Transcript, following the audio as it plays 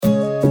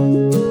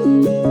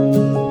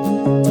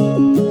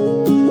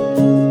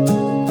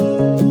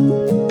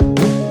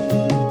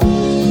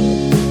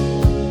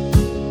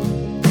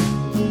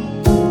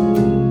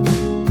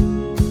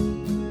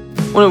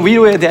오늘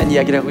위로에 대한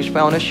이야기를 하고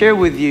싶어요. I want to share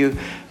with you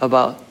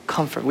about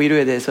comfort.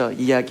 위로에 대해서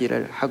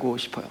이야기를 하고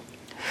싶어요.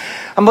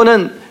 한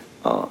번은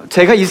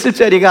제가 있을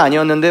자리가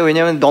아니었는데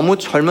왜냐하면 너무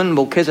젊은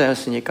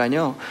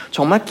목회자였으니까요.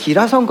 정말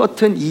기라성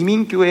같은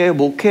이민교회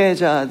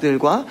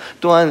목회자들과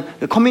또한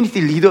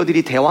커뮤니티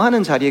리더들이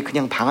대화하는 자리에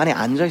그냥 방 안에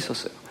앉아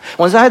있었어요.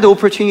 Once I had the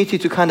opportunity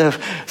to kind of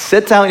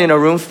sit down in a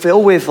room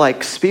filled with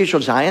like spiritual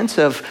giants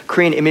of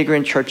Korean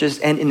immigrant churches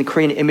and in the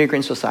Korean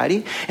immigrant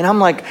society, and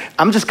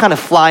I'm just kind of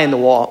fly in the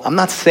wall. I'm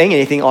not saying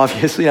anything,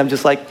 obviously. I'm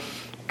just like,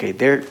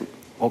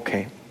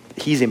 okay,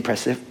 he's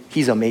impressive,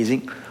 he's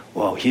amazing.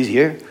 Wow, he's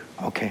here.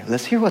 Okay,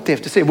 let's hear what they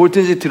have to say.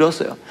 뭐든지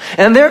들었어요.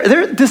 And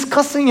they're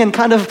discussing in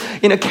kind of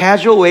in a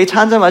casual way.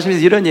 차 한잔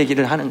마시면서 이런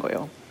얘기를 하는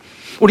거예요.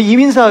 우리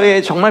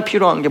이민사회에 정말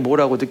필요한 게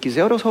뭐라고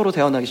느끼세요? 서로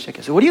대화하기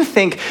시작했어요. What do you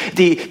think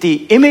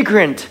the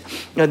immigrant,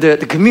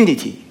 the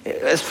community,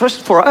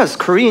 first for us,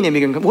 Korean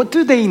immigrant, what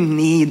do they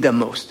need the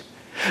most?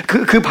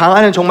 그 방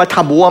안에 정말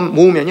다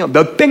모으면요.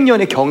 몇백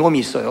년의 경험이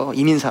있어요.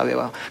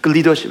 이민사회와 그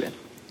리더십에.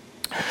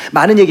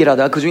 많은 얘기를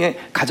하다가 그중에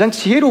가장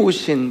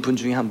지혜로우신 분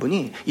중에 한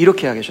분이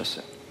이렇게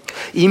이야기하셨어요.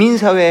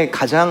 이민사회에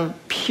가장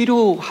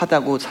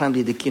필요하다고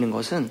사람들이 느끼는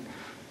것은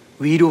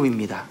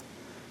위로입니다.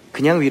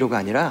 그냥 위로가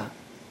아니라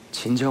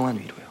진정한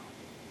위로요.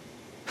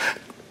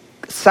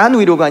 싼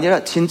위로가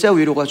아니라 진짜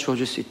위로가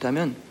주어질 수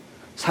있다면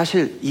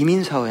사실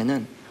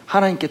이민사회는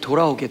하나님께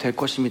돌아오게 될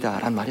것입니다.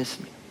 라는 말을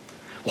했습니다.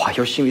 와,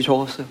 열심히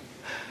적었어요.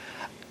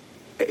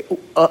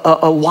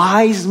 A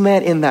wise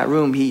man in that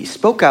room, he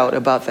spoke out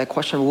about that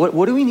question.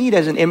 What do we need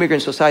as an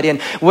immigrant society? And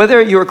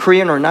whether you're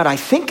Korean or not, I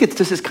think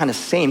this is kind of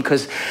same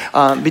because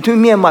between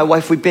me and my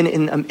wife, we've been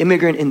an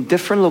immigrant in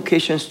different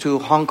locations to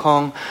Hong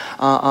Kong,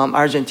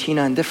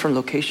 Argentina, and different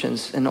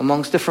locations and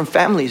amongst different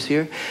families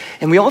here.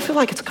 And we all feel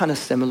like it's kind of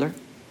similar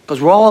because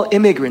we're all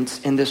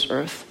immigrants in this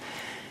earth.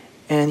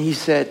 And he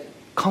said,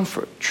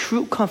 comfort,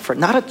 true comfort,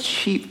 not a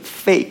cheap,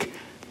 fake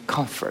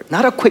comfort,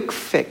 not a quick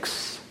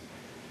fix.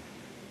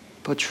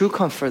 But true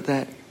comfort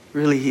that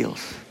really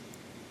heals.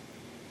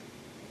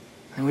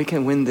 And we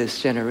can win this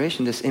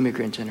generation, this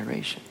immigrant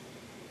generation.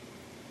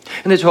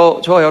 근데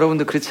저와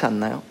여러분도 그렇지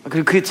않나요?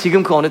 그리고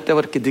지금 그 어느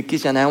때보다 그렇게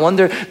느끼지 않아요? I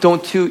wonder,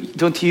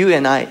 don't you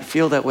and I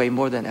feel that way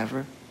more than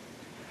ever?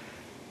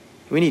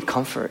 We need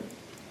comfort.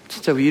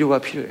 진짜 위로가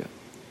필요해요.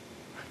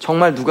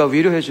 정말 누가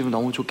위로해주면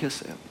너무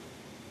좋겠어요.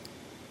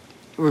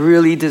 We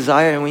really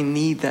desire and we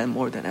need that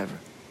more than ever.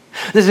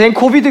 선생님,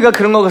 코비드가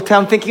그런 것 같아요.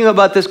 I'm thinking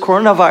about this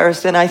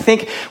coronavirus and I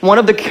think one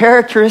of the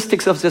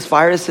characteristics of this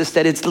virus is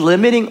that it's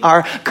limiting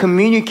our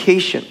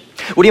communication.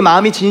 우리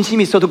마음이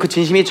진심이 있어도 그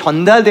진심이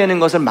전달되는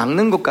것을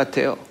막는 것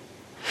같아요.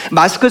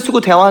 마스크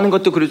쓰고 대화하는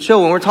것도 그렇죠.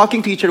 When we're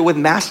talking to each other with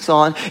masks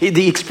on,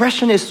 the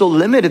expression is so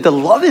limited. The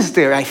love is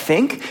there, I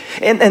think.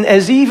 And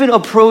as we even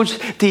approach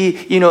the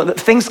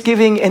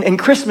Thanksgiving and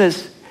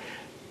Christmas,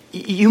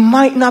 you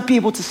might not be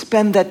able to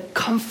spend that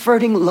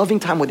comforting, loving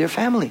time with your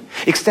family,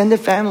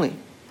 extended family.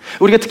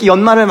 우리가 특히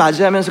연말을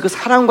맞이하면서 그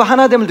사랑과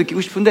하나됨을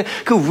느끼고 싶은데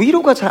그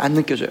위로가 잘 안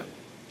느껴져요.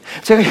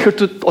 제가 이걸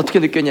또 어떻게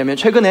느꼈냐면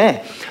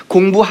최근에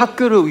공부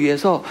학교를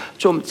위해서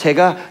좀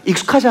제가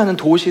익숙하지 않은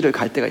도시를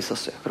갈 때가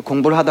있었어요. 그리고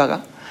공부를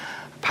하다가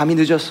밤이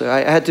늦었어요.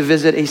 I had to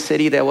visit a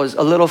city that was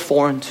a little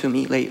foreign to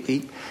me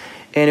lately.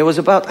 And it was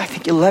about, I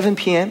think, 11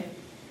 p.m.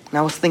 And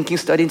I was thinking,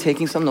 studying,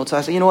 taking some notes. I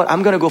said, you know what,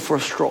 I'm going to go for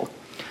a stroll.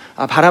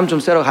 바람 좀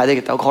쐬러 가야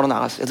되겠다고 걸어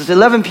나갔어요. It was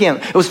 11 p.m.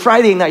 It was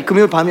Friday night,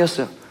 금요일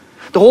밤이었어요.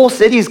 The whole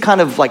city is kind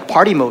of like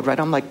party mode, right?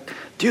 I'm like,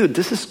 dude,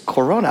 this is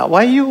Corona.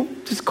 Why you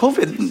just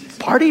COVID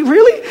party?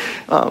 Really?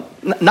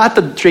 Not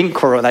the drink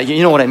Corona.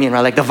 You know what I mean, right?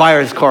 Like the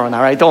virus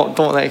Corona, right? Don't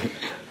like.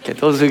 Okay,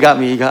 those who got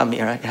me,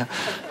 right? Yeah.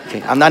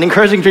 Okay, I'm not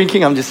encouraging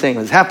drinking. I'm just saying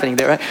what's happening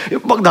there, right?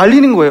 막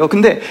날리는 거예요.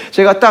 근데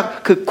제가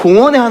딱 그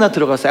공원에 하나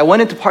들어갔어요. I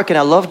went into park and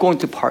I love going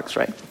to parks,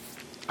 right?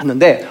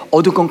 했는데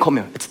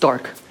어두컴컴해요. It's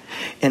dark.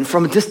 And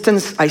from a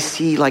distance, I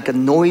see like a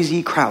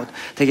noisy crowd.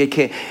 되게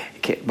이렇게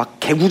막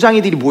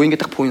개구장이들이 모이는 게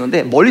딱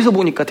보이는데 멀리서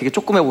보니까 되게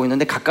조그매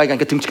보이는데 가까이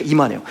가니까 등치가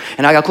이만해요.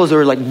 And I got close,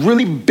 there were like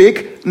really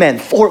big men,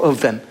 4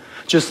 of them,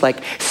 just like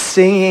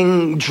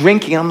singing,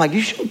 drinking. And I'm like, you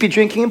shouldn't be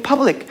drinking in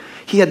public.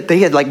 They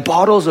had like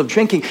bottles of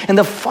drinking. And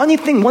the funny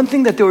thing, one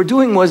thing that they were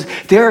doing was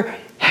they're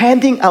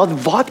handing out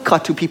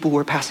vodka to people who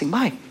were passing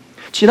by.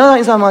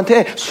 지나다니는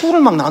사람한테 술을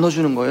막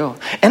나눠주는 거예요.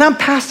 And I'm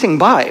passing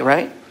by,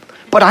 right?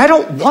 But I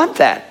don't want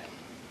that.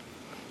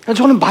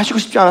 저는 마시고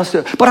싶지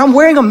않았어요. But I'm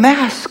wearing a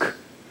mask.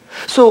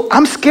 So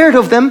I'm scared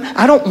of them.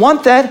 I don't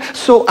want that.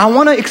 So I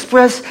want to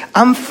express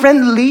I'm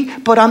friendly,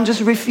 but I'm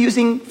just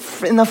refusing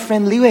in a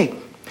friendly way.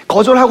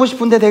 거절하고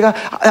싶은데 내가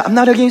I'm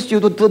not against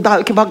you. 나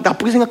이렇게 막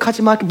나쁘게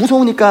생각하지 마.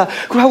 무서우니까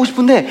그걸 하고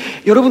싶은데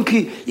여러분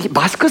이게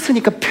마스크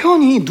쓰니까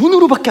표현이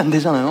눈으로밖에 안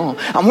되잖아요.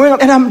 I'm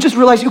wearing and I'm just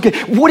realizing, okay,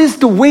 what is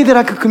the way that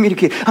I could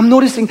communicate? I'm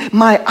noticing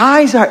my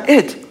eyes are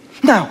it.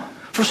 Now,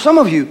 for some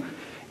of you,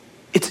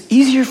 it's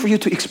easier for you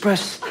to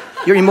express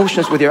your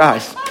emotions with your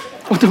eyes.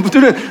 어떤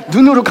분들은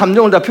눈으로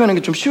감정을 다 표현하는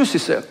게 좀 쉬울 수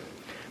있어요.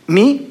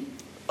 Me,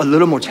 a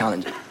little more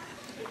challenging.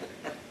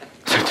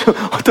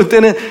 어떤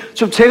때는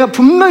좀 제가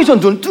분명히 전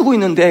눈 뜨고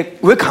있는데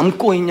왜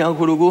감고 있냐고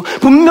그러고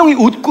분명히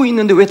웃고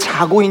있는데 왜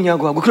자고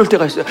있냐고 하고 그럴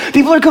때가 있어요.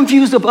 People are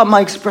confused about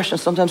my expression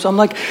sometimes. So I'm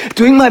like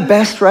doing my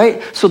best, right?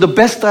 So the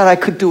best that I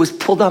could do is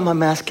pull down my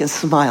mask and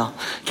smile.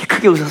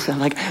 크게 웃었어요. I'm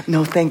like,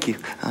 no, thank you.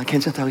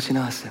 괜찮다고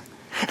지나갔어요.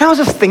 And I was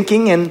just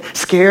thinking and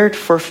scared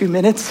for a few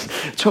minutes.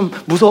 좀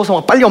무서워서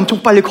막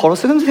엄청 빨리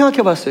걸었어요. 근데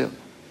생각해봤어요.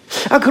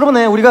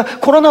 그러네. 우리가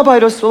코로나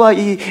바이러스와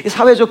이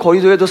사회적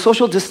거리두기도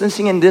social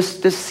distancing in this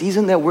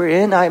season that we're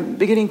in, I'm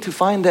beginning to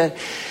find that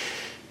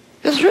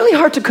it's really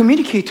hard to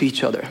communicate to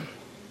each other.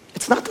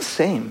 It's not the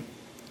same.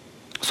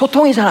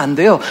 소통이 잘 안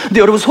돼요.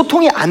 근데 여러분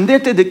소통이 안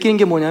될 때 느끼는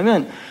게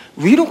뭐냐면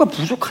위로가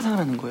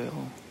부족하다는 거예요.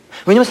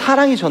 왜냐면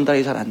사랑이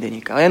전달이 잘 안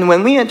되니까. And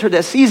when we enter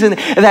that season,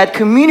 that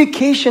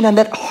communication and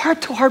that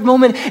heart-to-heart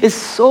moment is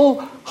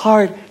so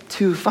hard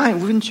to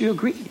find. Wouldn't you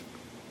agree?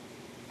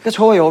 그러니까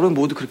저와 여러분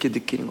모두 그렇게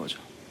느끼는 거죠.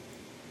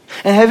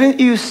 And haven't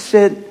you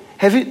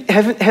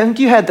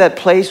had that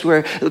place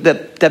where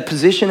that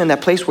position and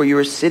that place where you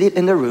were sitting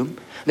in the room,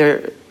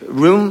 the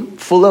room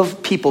full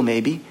of people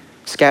maybe,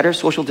 scattered,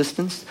 social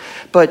distance,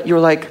 but you're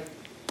like,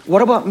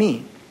 what about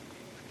me?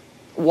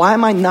 Why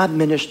am I not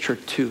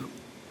ministered to?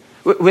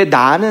 왜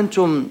나는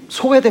좀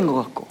소외된 것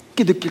같고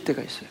이렇게 느낄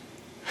때가 있어요.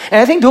 And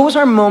I think those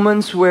are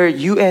moments where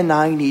you and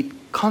I need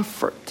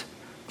comfort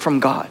from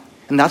God.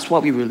 And that's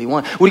what we really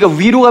want. 우리가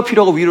위로가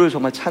필요하고 위로를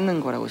정말 찾는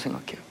거라고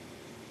생각해요.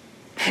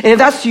 And if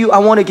that's you, I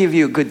want to give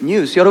you good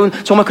news. 여러분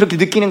정말 그렇게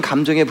느끼는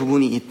감정의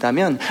부분이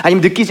있다면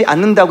아니면 느끼지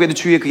않는다고 해도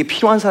주위에 그게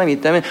필요한 사람이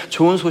있다면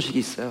좋은 소식이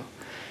있어요.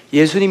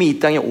 예수님이 이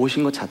땅에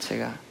오신 것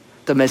자체가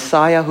The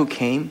Messiah who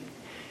came,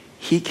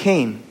 He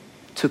came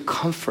to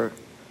comfort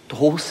the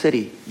whole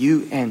city,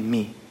 you and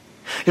me.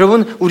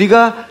 여러분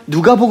우리가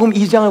누가복음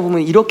 2장을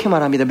보면 이렇게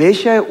말합니다.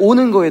 메시아에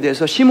오는 거에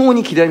대해서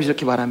시므온이 기다리면서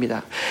이렇게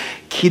말합니다.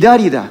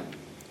 기다리다.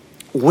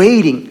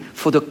 Waiting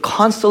for the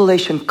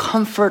consolation,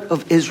 comfort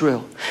of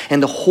Israel.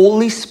 And the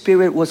Holy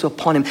Spirit was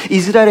upon him.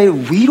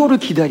 이스라엘의 위로를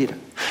기다리라.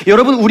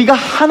 여러분 우리가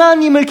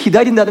하나님을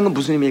기다린다는 건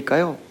무슨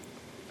의미일까요?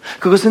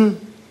 그것은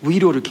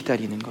위로를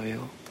기다리는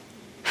거예요.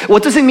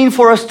 What does it mean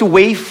for us to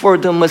wait for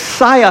the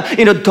Messiah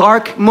in a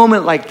dark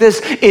moment like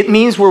this? It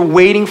means we're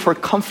waiting for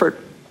comfort.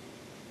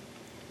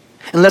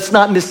 And let's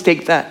not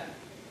mistake that.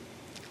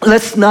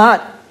 Let's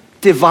not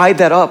divide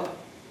that up.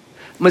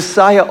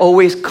 Messiah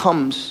always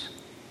comes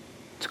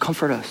to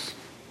comfort us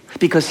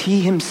because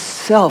He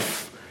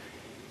Himself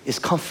is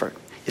comfort.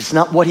 It's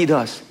not what He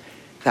does.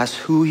 That's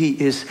who He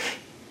is.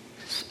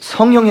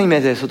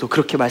 성령님에 대해서도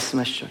그렇게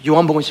말씀하시죠.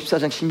 요한복음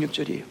 14장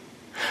 16절이에요.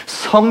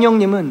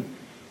 성령님은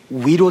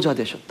위로자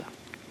되셨다.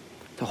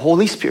 The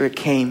Holy Spirit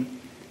came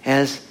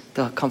as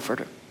the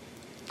comforter.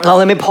 Now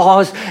let me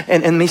pause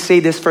and let me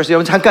say this first.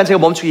 여러분 잠깐 제가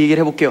멈추고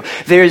얘기를 해볼게요.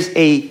 There's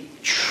a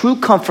true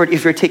comfort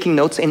if you're taking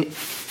notes and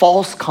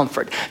false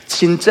comfort.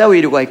 진짜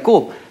위로가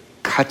있고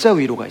가짜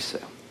위로가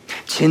있어요.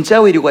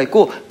 진짜 위로가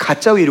있고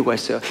가짜 위로가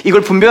있어요.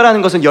 이걸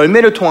분별하는 것은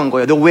열매를 통한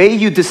거예요. The way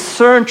you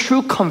discern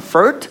true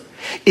comfort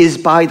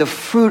is by the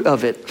fruit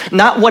of it.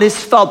 Not what is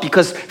felt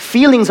because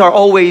feelings are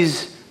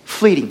always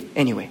fleeting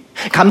anyway.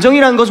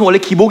 감정이라는 것은 원래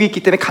기복이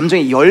있기 때문에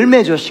감정의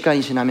열매죠.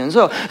 시간이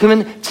지나면서.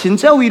 그러면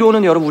진짜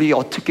위로는 여러분 우리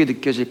어떻게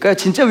느껴질까요?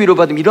 진짜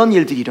위로받으면 이런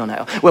일들이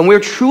일어나요. When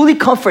we're truly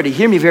comforted,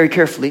 hear me very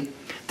carefully.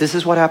 This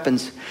is what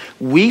happens.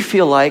 We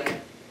feel like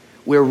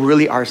we're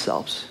really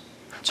ourselves.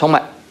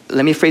 정말,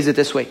 let me phrase it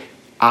this way.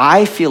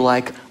 I feel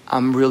like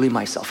I'm really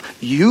myself.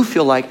 You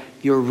feel like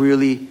you're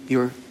really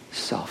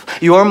yourself.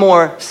 You're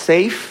more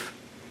safe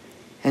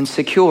and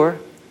secure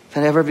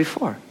than ever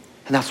before.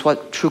 And that's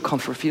what true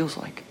comfort feels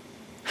like.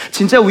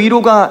 진짜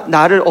위로가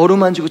나를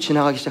어루만지고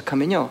지나가기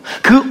시작하면요.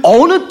 그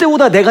어느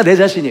때보다 내가 내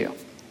자신이에요.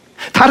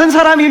 다른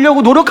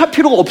사람이려고 노력할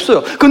필요가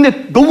없어요.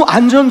 근데 너무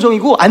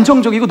안정적이고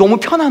너무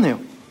편안해요.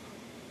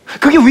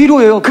 그게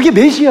위로예요. 그게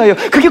메시아예요.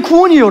 그게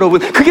구원이에요, 여러분.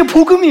 그게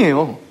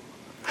복음이에요.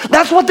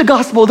 That's what the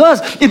gospel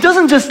does. It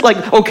doesn't just like,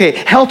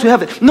 okay, hell to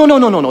heaven. No.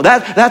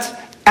 That's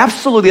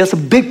absolutely, that's a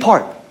big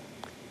part.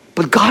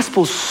 But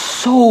gospel is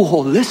so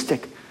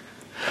holistic.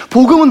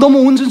 복음은 너무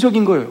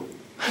온전적인 거예요.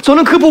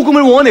 저는 그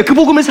복음을 원해요. 그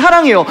복음을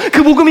사랑해요.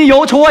 그 복음이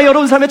저와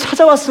여러분 삶에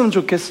찾아왔으면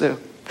좋겠어요.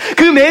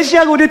 그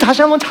메시아가 우리를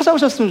다시 한번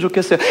찾아오셨으면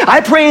좋겠어요.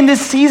 I pray in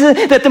this season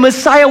that the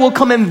Messiah will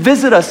come and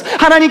visit us.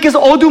 하나님께서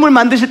어둠을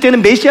만드실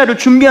때는 메시아를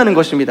준비하는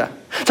것입니다.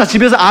 자,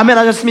 집에서 아멘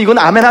하셨으면 이건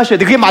아멘 하셔야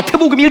돼요. 그게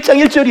마태복음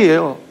 1장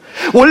 1절이에요.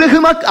 원래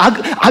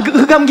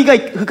흑암기가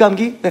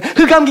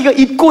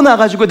입고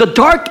나가지고 the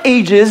dark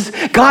ages,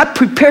 God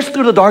prepares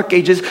through the dark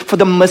ages for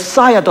the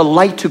Messiah, the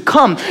light to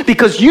come.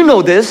 Because you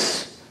know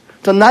this,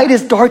 the night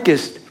is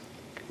darkest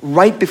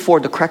right before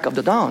the crack of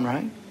the dawn,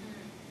 right?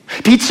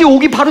 빛이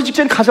오기 바로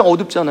직전에 가장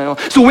어둡잖아요.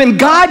 So when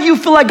you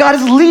feel like God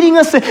is leading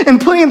us and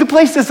putting in the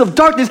places of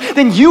darkness,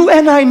 then you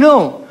and I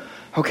know,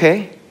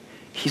 okay,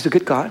 He's a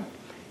good God.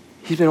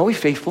 He's been always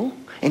faithful.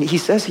 And He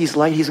says He's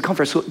light, He's a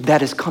comfort. So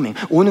that is coming.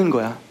 오는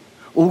거야.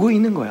 오고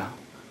있는 거야.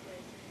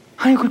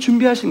 하나님 그걸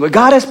준비하시는 거예요.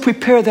 God has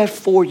prepared that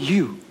for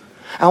you.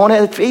 I want to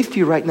have faith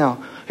to you right now.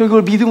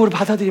 그걸 믿음으로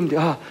받아들이면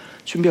돼요.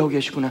 준비하고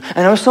계시구나. And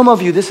I know some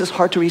of you, this is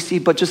hard to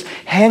receive, but just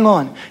hang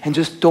on and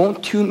just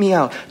don't tune me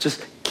out.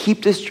 Just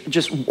keep this,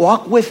 just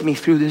walk with me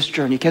through this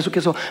journey.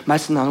 계속해서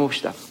말씀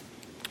나눠봅시다.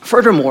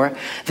 Furthermore,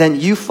 then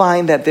you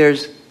find that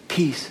there's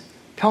peace.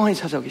 평안이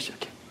찾아오기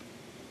시작해.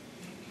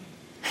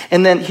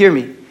 And then hear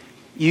me.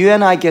 You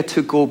and I get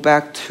to go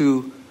back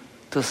to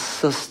the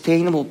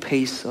sustainable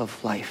pace of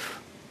life.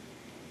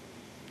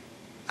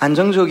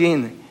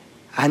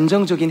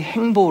 안정적인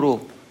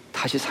행보로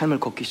다시 삶을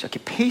걷기 시작해.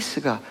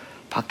 페이스가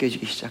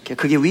바뀌어지기 시작해.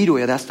 그게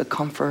위로예요. That's the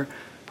comfort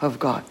of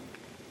God.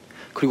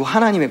 그리고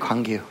하나님의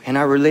관계예요. And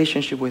our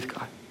relationship with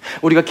God.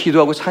 우리가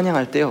기도하고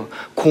찬양할 때요.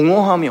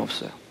 공허함이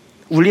없어요.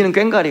 울리는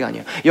꽹과리가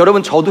아니에요.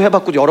 여러분 저도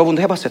해봤고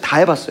여러분도 해봤어요. 다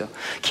해봤어요.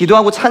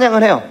 기도하고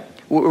찬양을 해요.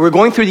 We're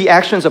going through the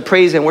actions of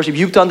praise and worship.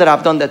 You've done that,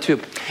 I've done that too.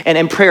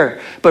 And prayer.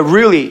 But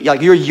really,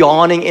 like you're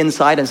yawning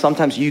inside and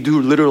sometimes you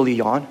do literally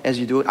yawn as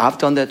you do it. I've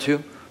done that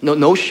too.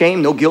 No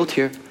shame, no guilt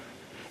here.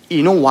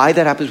 You know why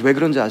that happens? 왜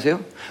그런지 아세요?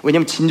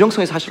 왜냐면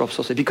진정성이 사실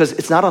없었어요. Because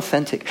it's not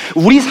authentic.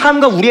 우리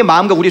삶과 우리의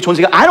마음과 우리의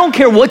존재가 I don't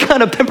care what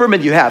kind of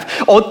temperament you have.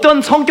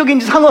 어떤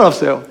성격인지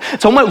상관없어요.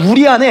 정말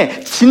우리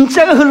안에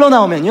진짜가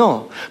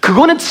흘러나오면요.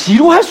 그거는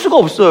지루할 수가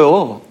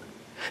없어요.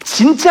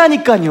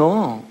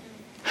 진짜니까요.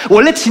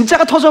 원래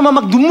진짜가 터져만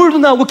막 눈물도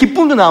나오고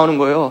기쁨도 나오는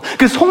거예요.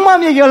 그래서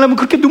속마음 얘기하려면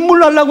그렇게 눈물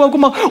나려고 하고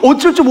막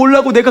어쩔 줄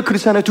몰라고 내가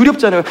그렇잖아요.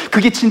 두렵잖아요.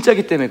 그게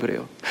진짜기 때문에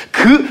그래요.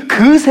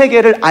 그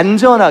세계를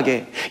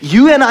안전하게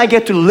You and I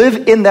get to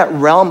live in that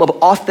realm of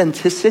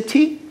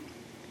authenticity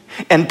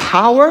and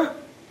power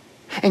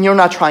and you're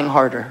not trying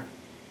harder.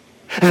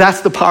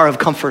 That's the power of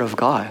comfort of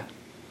God.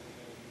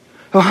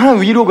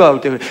 하나님 위로가 올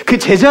때 그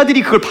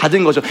제자들이 그걸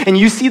받은 거죠. And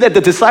you see that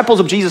the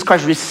disciples of Jesus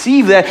Christ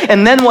received that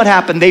and then what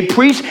happened? They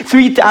preached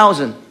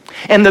 3,000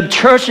 and the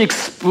church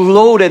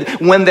exploded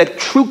when that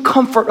true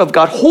comfort of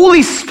God,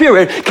 Holy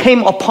Spirit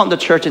came upon the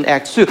church in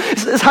Acts 2.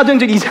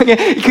 사도행전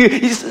 2장에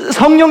그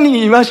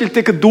성령님이 임하실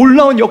때 그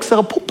놀라운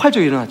역사가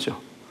폭발적으로 일어났죠.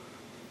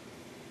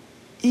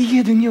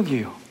 이게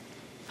능력이에요.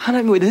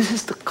 하나님의 This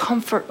is the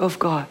comfort of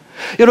God.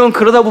 여러분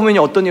그러다 보면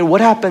어떤 일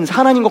What happens?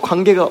 하나님과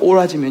관계가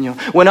옳아지면요.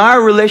 When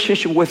our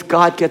relationship with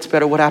God gets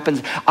better, what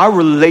happens? Our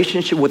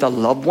relationship with our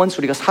loved ones,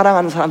 우리가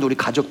사랑하는 사람들, 우리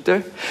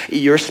가족들,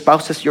 your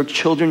spouses, your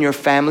children, your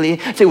family,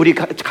 우리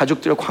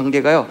가족들의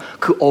관계가요.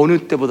 그 어느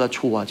때보다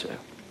좋아져요.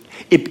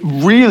 It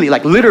really,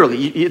 like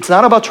literally, it's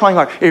not about trying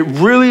hard. It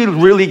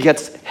really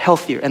gets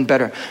healthier and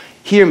better.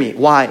 Hear me.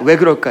 Why? 왜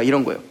그럴까?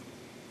 이런 거예요.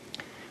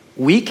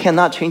 We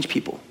cannot change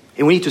people.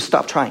 And we need to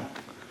stop trying.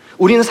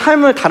 우리는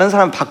삶을 다른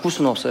사람 바꿀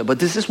수는 없어요. But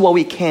this is what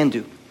we can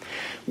do.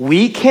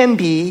 We can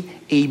be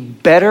a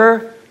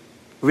better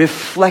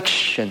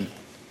reflection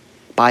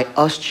by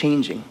us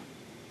changing.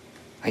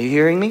 Are you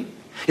hearing me?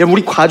 여러분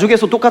우리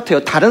가족에서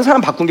똑같아요. 다른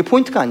사람 바꾼 게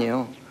포인트가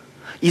아니에요.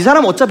 이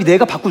사람 어차피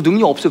내가 바꿀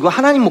능력 없어요. 그거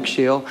하나님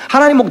몫이에요.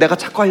 하나님 몫 내가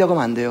자꾸 하려고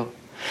하면 안 돼요.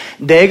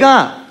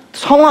 내가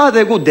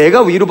성화되고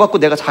내가 위로받고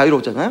내가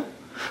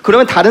자유로웠잖아요.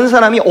 그러면 다른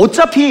사람이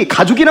어차피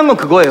가족이란 건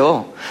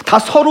그거예요. 다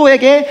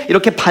서로에게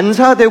이렇게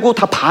반사되고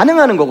다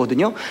반응하는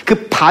거거든요.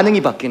 그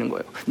반응이 바뀌는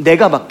거예요.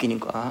 내가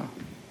바뀌니까.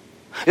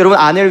 여러분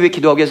아내를 위해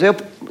기도하고 계세요?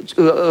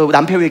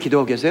 남편을 위해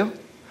기도하고 계세요?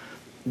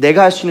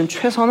 내가 할 수 있는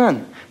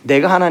최선은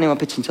내가 하나님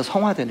앞에 진짜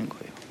성화되는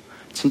거예요.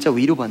 진짜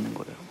위로받는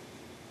거예요.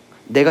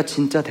 내가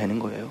진짜 되는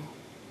거예요.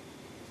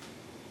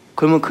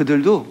 그러면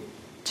그들도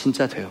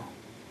진짜 돼요.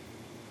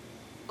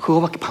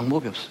 그거밖에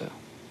방법이 없어요.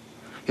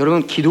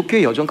 여러분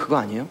기독교의 여정 그거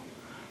아니에요?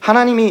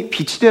 하나님이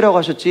빛이 되라고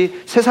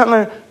하셨지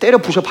세상을 때려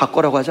부셔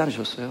바꿔라고 하지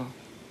않으셨어요.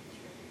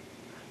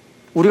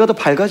 우리가 더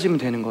밝아지면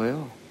되는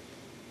거예요.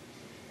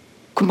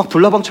 그럼 막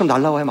불나방처럼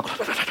날라와요. 막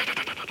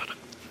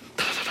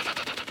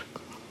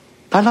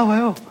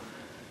날라와요.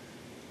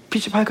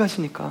 빛이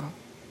밝아지니까.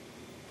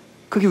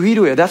 그게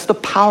위로예요. That's the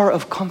power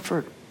of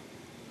comfort.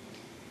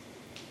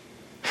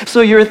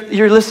 So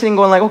you're listening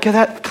going like, okay,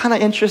 that kind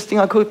of interesting.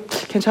 그거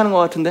괜찮은 것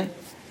같은데.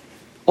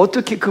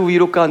 어떻게 그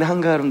위로 가운데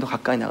한 걸음 더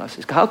가까이 나갈 수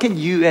있을까? How can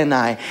you and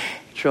I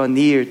draw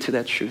near to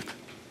that truth?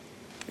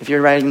 If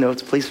you're writing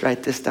notes, please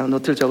write this down.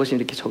 노트를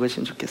적으시면 이렇게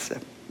적으시면 좋겠어요.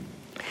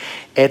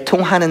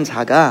 애통하는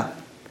자가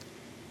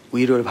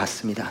위로를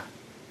받습니다.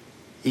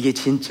 이게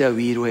진짜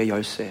위로의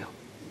열쇠예요.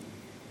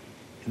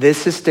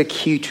 This is the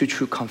key to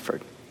true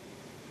comfort.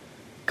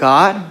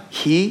 God,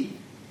 He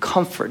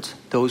comforts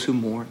those who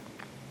mourn.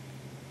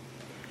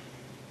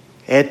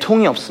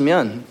 애통이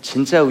없으면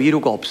진짜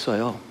위로가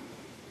없어요.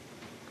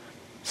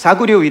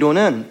 사구려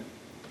위로는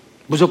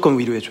무조건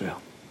위로해줘요.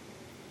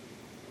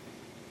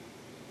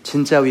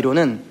 진짜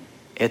위로는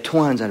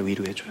애통하는 자를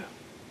위로해줘요.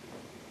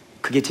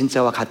 그게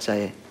진짜와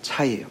가짜의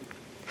차이예요.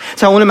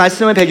 자, 오늘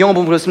말씀을 배경을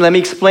보면 그렇습니다. Let me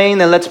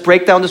explain and let's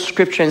break down the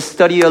scripture and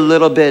study a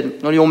little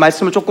bit. 우리 이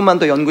말씀을 조금만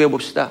더 연구해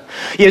봅시다.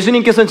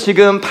 예수님께서는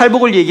지금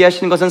팔복을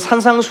얘기하시는 것은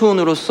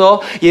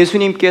산상수훈으로서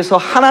예수님께서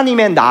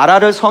하나님의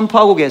나라를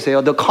선포하고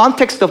계세요. The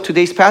context of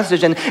today's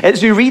passage and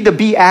as you read the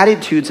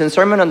Beatitudes and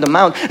Sermon on the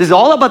Mount, it's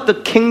all about the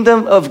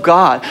kingdom of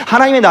God.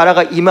 하나님의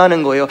나라가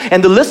임하는 거예요.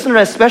 And the listener,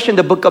 especially in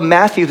the book of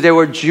Matthew, there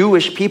were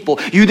Jewish people.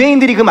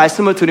 유대인들이 그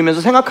말씀을 들으면서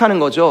생각하는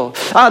거죠.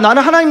 아,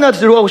 나는 하나님 나라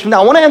들어가고 싶은데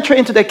I want to enter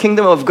into the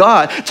kingdom of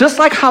God. just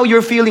like how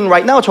you're feeling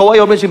right now, 저와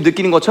여러분이 지금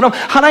느끼는 것처럼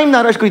하나님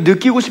나라를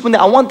느끼고 싶은데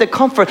I want that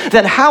comfort,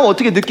 then how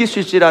어떻게 느낄 수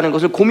있지라는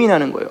것을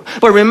고민하는 거예요.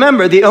 But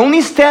remember, the only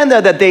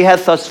standard that they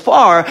had thus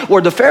far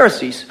were the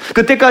Pharisees.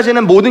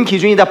 그때까지는 모든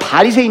기준이 다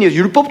바리새인이었어요.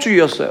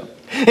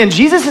 율법주의였어요. And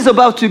Jesus is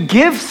about to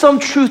give some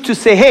truth to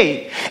say,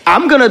 hey,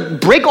 I'm going to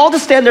break all the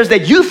standards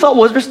that you thought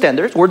were the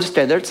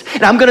standards,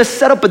 and I'm going to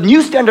set up a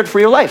new standard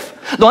for your life.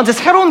 너한테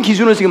새로운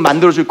기준을 지금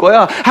만들어줄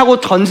거야 하고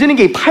던지는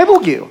게 이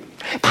팔복이에요.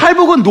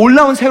 팔복은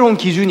놀라운 새로운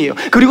기준이에요.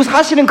 그리고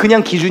사실은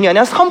그냥 기준이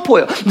아니라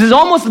선포예요. This is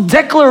almost a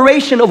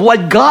declaration of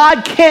what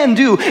God can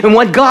do and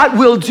what God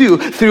will do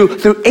through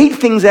 8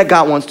 things that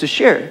God wants to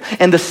share.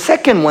 And the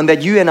second one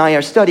that you and I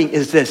are studying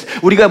is this.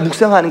 우리가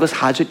묵상하는 거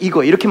 4절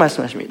이거 이렇게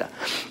말씀하십니다.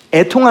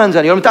 애통하는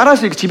자는 여러분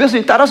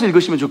집에서 따라서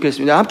읽으시면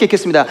좋겠습니다. 함께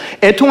읽겠습니다.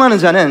 애통하는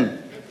자는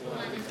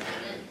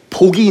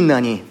복이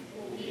있나니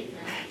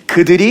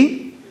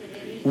그들이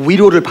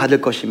위로를 받을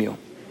것이며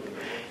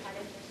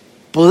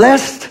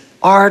Blessed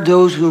are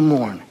those who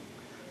mourn,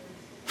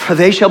 for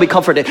they shall be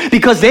comforted.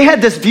 Because they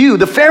had this view,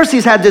 the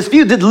Pharisees had this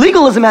view, the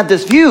legalism had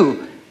this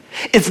view.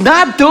 It's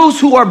not those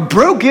who are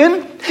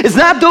broken, it's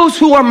not those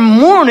who are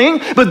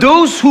mourning, but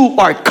those who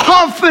are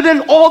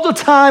confident all the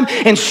time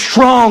and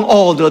strong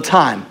all the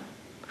time.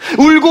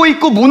 울고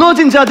있고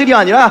무너진 자들이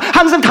아니라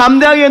항상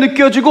담대하게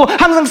느껴지고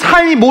항상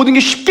삶이 모든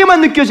게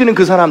쉽게만 느껴지는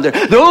그 사람들.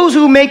 Those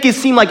who make it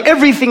seem like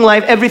everything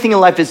in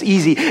life is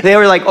easy. They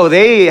were like,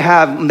 they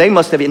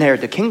must have inherited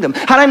the kingdom.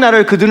 하나님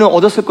나라를 그들은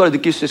얻었을 거라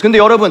느낄 수 있어요. 근데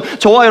여러분,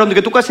 저와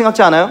여러분들께 똑같이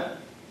생각지 않아요?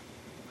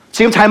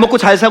 지금 잘 먹고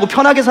잘 사고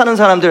편하게 사는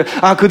사람들,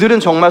 그들은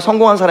정말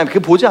성공한 사람,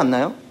 그렇게 보지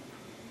않나요?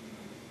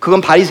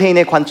 그건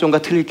바리새인의 관점과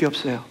틀릴 게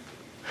없어요.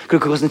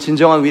 그리고 그것은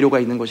진정한 위로가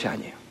있는 것이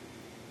아니에요.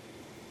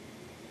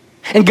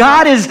 And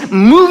God is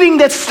moving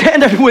that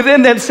standard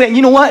within them, saying,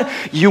 you know what?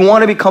 You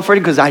want to be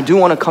comforted because I do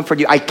want to comfort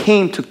you. I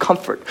came to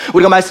comfort.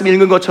 우리가 말씀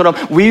읽은 것처럼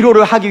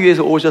위로를 하기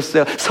위해서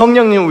오셨어요.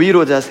 성령님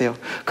위로자세요.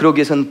 그러기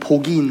위해서는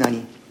복이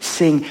있나니,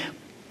 saying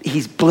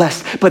He's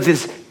blessed. But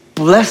this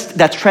blessed,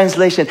 that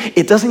translation,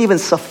 it doesn't even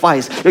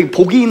suffice. 여기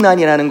복이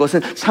있나니라는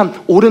것은 참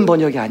옳은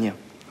번역이 아니에요.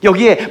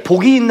 여기에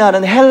복이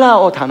있나는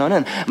헬라어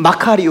단어는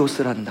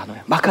마카리오스라는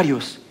단어예요.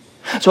 마카리오스.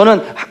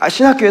 저는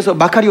신학교에서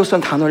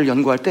마카리오스라는 단어를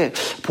연구할 때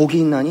복이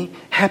있나니,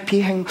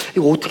 해피, 행복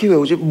이거 어떻게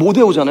외우지? 못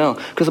외우잖아요.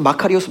 그래서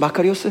마카리오스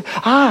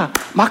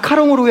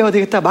마카롱으로 외워야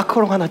되겠다.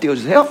 마카롱 하나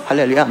띄워주세요.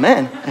 할렐루야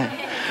아멘. 네.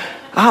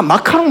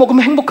 마카롱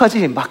먹으면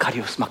행복하지.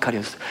 마카리오스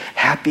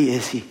happy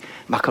is he.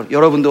 마카롱.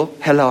 여러분도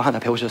헬라어 하나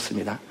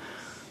배우셨습니다.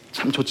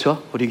 참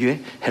좋죠. 우리 교회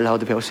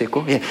헬라어도 배울 수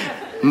있고. 예.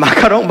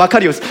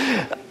 마카리오스.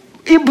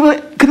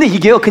 근데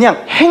이게요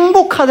그냥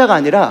행복하다가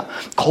아니라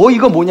거의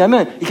이거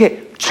뭐냐면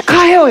이게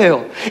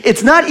축하해요.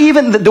 It's not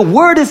even the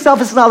word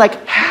itself is not like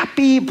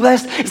happy,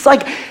 blessed. It's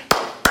like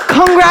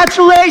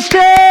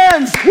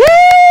congratulations.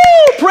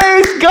 Woo!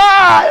 Praise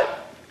God.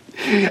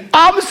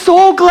 I'm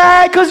so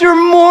glad because you're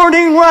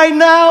mourning right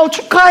now.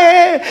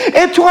 축하해.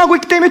 애통하고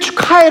있기 때문에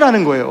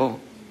축하해라는 거예요.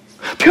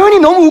 표현이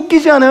너무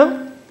웃기지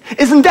않아요?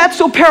 Isn't that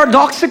so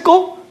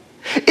paradoxical?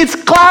 It's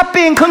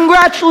clapping.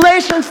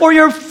 Congratulations for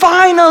your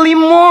finally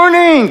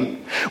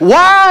mourning.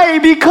 Why?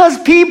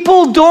 Because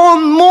people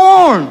don't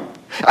mourn.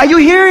 Are you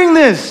hearing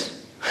this?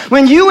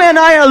 When you and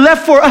I are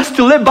left for us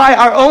to live by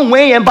our own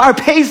way and by our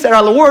pace and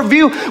our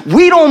worldview,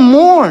 we don't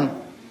mourn.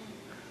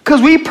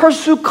 Because we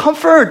pursue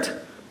comfort.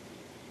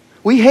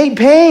 We hate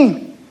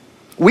pain.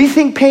 We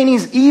think pain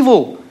is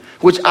evil,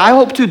 which I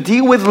hope to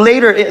deal with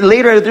later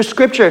in the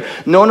scripture.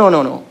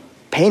 No.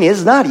 Pain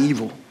is not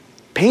evil.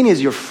 Pain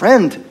is your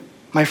friend,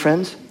 my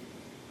friends.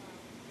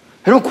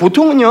 여러분,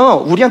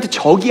 고통은요, 우리한테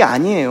적이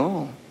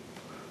아니에요.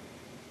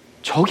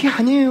 적이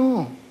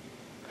아니에요.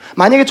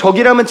 만약에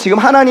적이라면 지금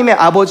하나님의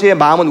아버지의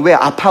마음은 왜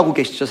아파하고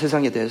계시죠?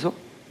 세상에 대해서?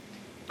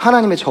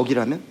 하나님의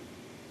적이라면?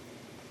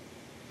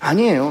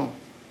 아니에요.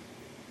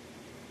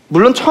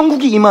 물론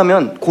천국이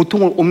임하면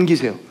고통을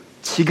옮기세요.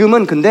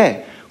 지금은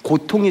근데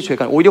고통이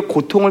죄가 아니라 오히려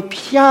고통을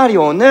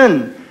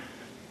피하려는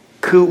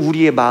그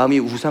우리의 마음이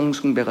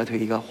우상숭배가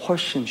되기가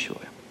훨씬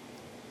쉬워요.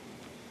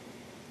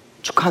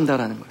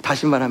 축하한다라는 거예요.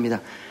 다시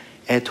말합니다.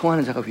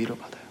 애통하는 자가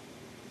위로받아요.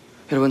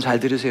 여러분 잘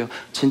들으세요.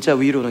 진짜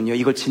위로는요.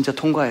 이걸 진짜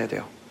통과해야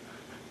돼요.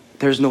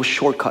 There's no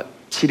shortcut.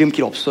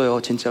 지름길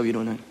없어요. 진짜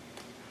위로는.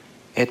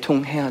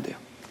 애통해야 돼요.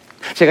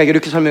 제가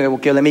이렇게 설명해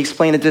볼게요. Let me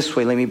explain it this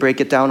way. Let me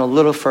break it down a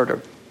little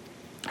further.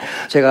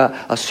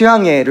 제가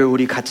수양회를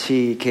우리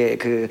같이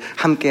이렇게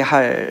함께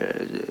할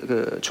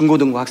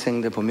중고등부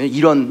학생들 보면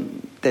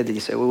이런 때들이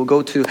있어요. We will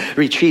go to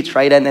retreats,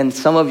 right? And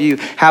some of you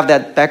have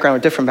that background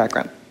or different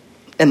background.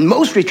 And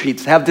most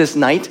retreats have this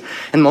night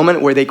and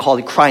moment where they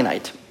call it cry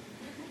night.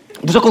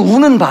 무조건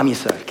우는 밤이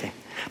있어요. 이렇게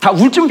다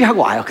울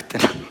준비하고 와요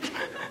그때는.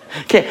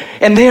 이렇게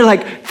and they're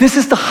like, this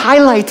is the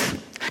highlight.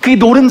 그게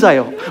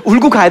노른자예요.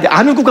 울고 가야 돼.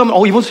 안 울고 가면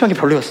이번 수양이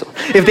별로였어.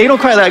 If they don't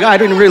cry, like I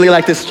didn't really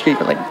like this retreat.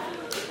 Like,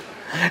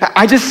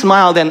 I just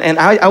smiled and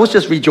I was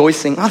just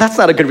rejoicing. Oh, that's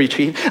not a good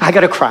retreat. I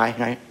gotta cry,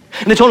 right?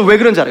 근데 저는 왜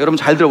그런지 알아요? 여러분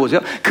잘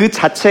들어보세요. 그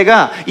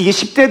자체가 이게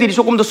 10대들이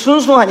조금 더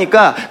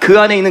순수하니까 그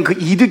안에 있는 그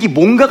이득이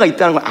뭔가가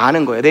있다는 걸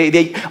아는 거예요.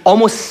 They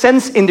almost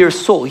sense in their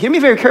soul. Hear me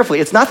very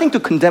carefully. It's nothing to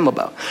condemn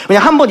about.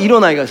 그냥 한 번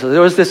일어나 있어요.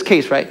 There was this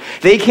case, right?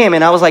 They came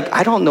and I was like,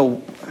 I don't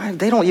know.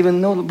 They don't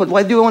even know. But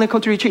why do you want to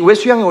come to retreat? 왜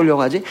수양에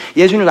오려고 하지?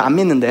 예수님을 안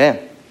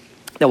믿는데.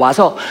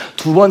 와서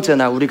두 번째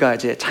날 우리가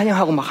이제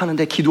찬양하고 막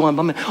하는데 기도한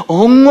밤에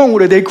엉엉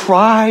울어. They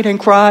cried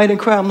and cried and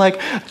cried. I'm like,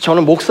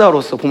 저는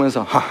목사로서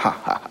보면서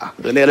하하하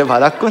은혜를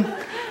받았군.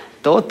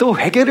 또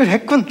회개를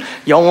했군.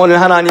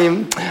 영혼을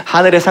하나님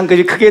하늘의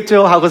산까지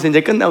크겠죠 하고서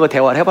이제 끝나고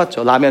대화를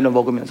해봤죠. 라면을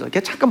먹으면서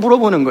이렇게 잠깐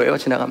물어보는 거예요.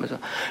 지나가면서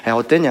야,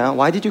 어땠냐?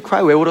 Why did you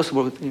cry? 왜 울었어?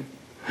 물었더니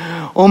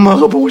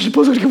엄마가 보고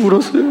싶어서 이렇게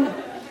울었어요.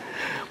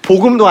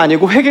 복음도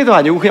아니고 회개도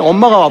아니고 그냥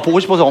엄마가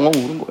보고 싶어서 엉엉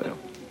우는 거예요.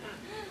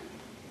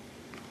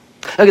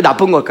 이게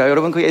나쁜 걸까요?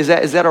 여러분, is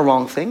that a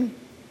wrong thing?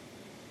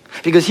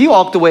 Because he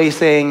walked away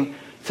saying,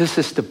 this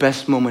is the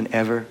best moment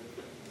ever.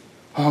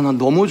 난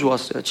너무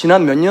좋았어요.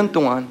 지난 몇 년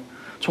동안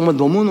정말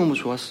너무너무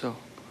좋았어요.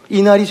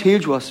 이 날이 제일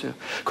좋았어요.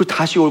 그리고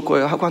다시 올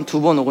거예요 하고 한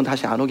두 번 오고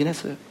다시 안 오긴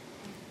했어요.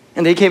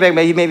 And they came back,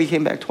 maybe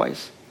came back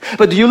twice.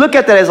 But do you look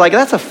at that as like,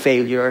 that's a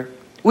failure?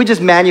 We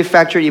just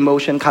manufactured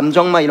emotion,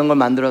 감정만 이런 걸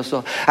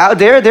만들어서.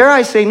 There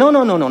I say, no,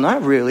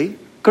 not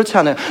really. 그렇지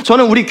않아요.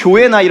 저는 우리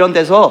교회나 이런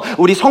데서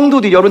우리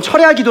성도들이 여러분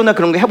철야 기도나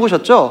그런 거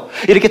해보셨죠?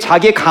 이렇게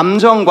자기의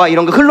감정과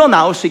이런 거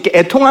흘러나올 수 있게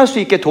애통할 수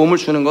있게 도움을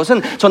주는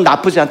것은 전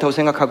나쁘지 않다고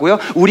생각하고요.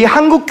 우리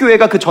한국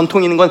교회가 그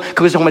전통이 있는 건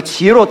그것이 정말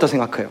지혜로웠다고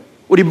생각해요.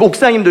 우리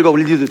목사님들과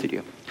우리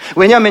리더들이요.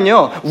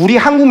 왜냐하면요, 우리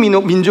한국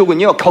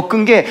민족은요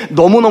겪은 게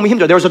너무너무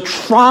힘들어요. There's a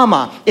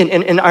trauma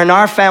in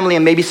our family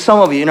and maybe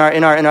some of you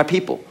in our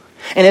people,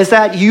 and it's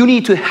that you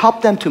need to help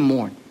them to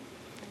mourn.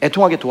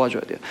 애통하게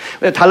도와줘야 돼요.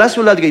 달라스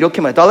윌라드가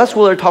이렇게 말해요. 달라스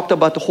윌라드 talked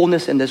about the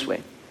wholeness in this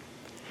way.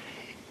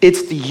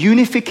 It's the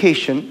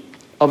unification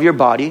of your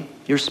body,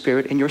 your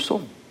spirit, and your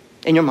soul,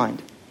 and your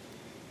mind.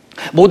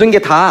 모든 게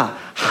다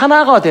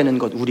하나가 되는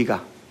것,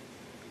 우리가.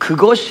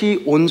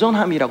 그것이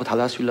온전함이라고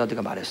달라스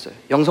윌라드가 말했어요.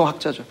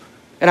 영성학자죠.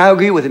 And I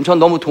agree with him. 전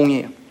너무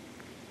동의해요.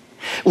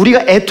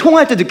 우리가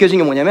애통할 때 느껴진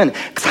게 뭐냐면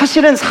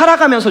사실은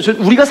살아가면서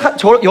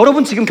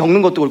여러분 지금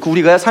겪는 것도 그렇고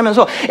우리가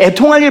살면서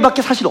애통할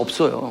일밖에 사실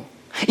없어요.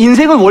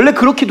 인생은 원래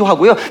그렇기도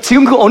하고요.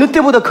 지금 그 어느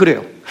때보다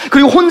그래요.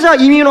 그리고 혼자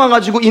이민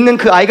와가지고 있는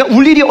그 아이가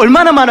울 일이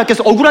얼마나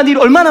많았겠어요. 억울한 일이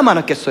얼마나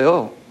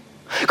많았겠어요.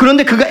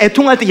 그런데 그가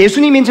애통할 때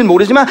예수님인지는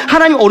모르지만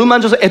하나님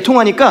어루만져서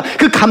애통하니까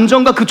그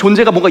감정과 그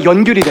존재가 뭔가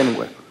연결이 되는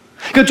거예요.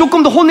 그러니까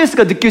조금 더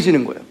홈네스가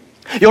느껴지는 거예요.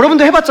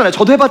 여러분도 해봤잖아요.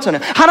 저도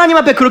해봤잖아요. 하나님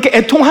앞에 그렇게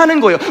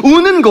애통하는 거예요.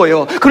 우는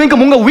거예요. 그러니까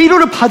뭔가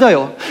위로를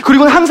받아요.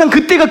 그리고 항상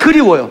그때가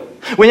그리워요.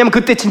 왜냐하면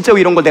그때 진짜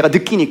이런 걸 내가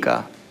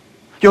느끼니까.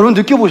 여러분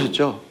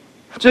느껴보셨죠?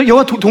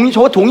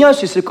 저와 동의할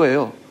수 있을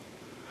거예요.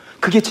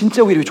 그게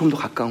진짜 위로에 좀 더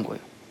가까운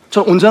거예요.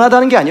 저는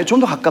온전하다는 게 아니에요.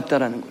 좀 더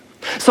가깝다라는 거예요.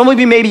 Some of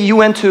you maybe you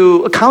went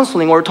to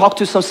counseling or talked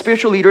to some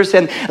spiritual leaders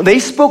and they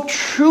spoke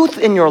truth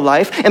in your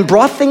life and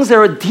brought things that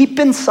are deep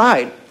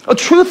inside. A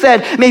truth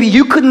that maybe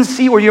you couldn't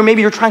see or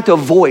maybe you're trying to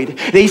avoid.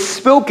 They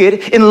spoke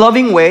it in a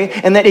loving way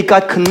and then it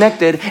got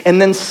connected and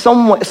then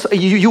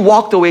you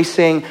walked away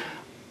saying,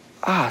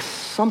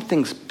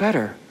 something's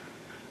better.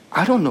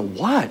 I don't know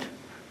what.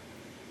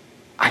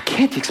 I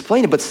can't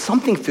explain it, but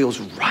something feels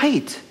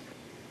right.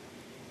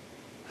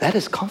 That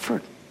is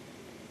comfort.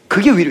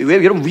 그게 위로.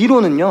 여러분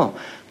위로는요,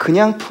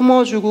 그냥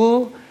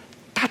품어주고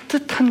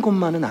따뜻한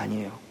것만은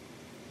아니에요.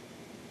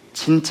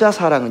 진짜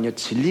사랑은요,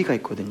 진리가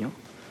있거든요.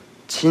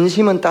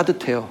 진심은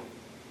따뜻해요.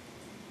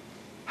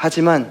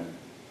 하지만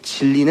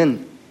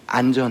진리는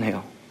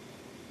안전해요.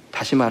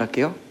 다시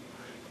말할게요.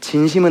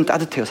 진심은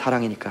따뜻해요.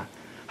 사랑이니까.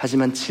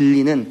 하지만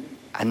진리는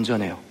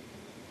안전해요.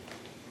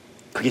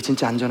 그게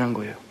진짜 안전한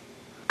거예요.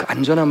 그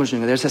안전함을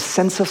주는 거예요. There's a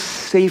sense of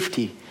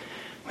safety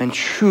when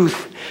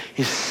truth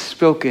is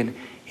spoken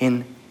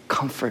in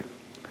comfort.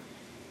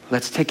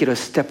 Let's take it a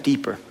step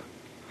deeper.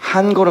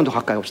 한 걸음 더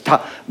가까이 옵시다.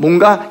 다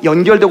뭔가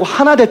연결되고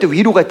하나 될 때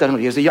위로가 있다는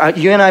거예요. So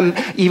you and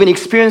I even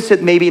experienced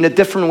it maybe in a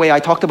different way. I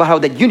talked about how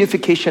that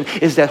unification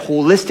is that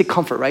holistic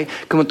comfort, right?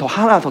 그러면 더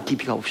하나 더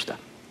깊이 가봅시다.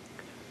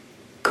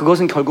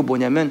 그것은 결국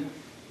뭐냐면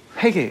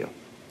회개예요.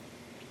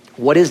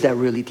 What is that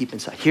really deep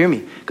inside? Hear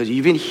me, because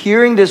you've been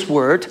hearing this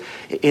word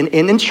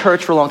in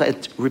church for a long time.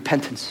 It's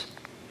repentance.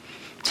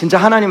 진짜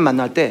하나님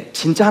만날 때,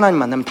 진짜 하나님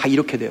만나면 다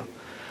이렇게 돼요.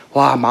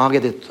 와, 망하게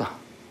됐다.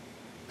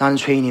 나는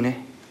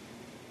죄인이네.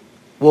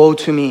 Woe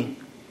to me.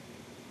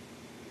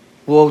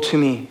 Woe to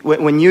me.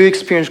 When you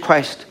experience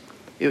Christ,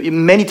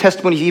 many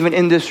testimonies even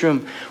in this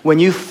room, when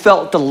you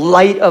felt the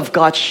light of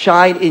God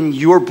shine in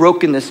your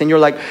brokenness and you're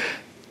like,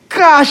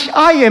 gosh,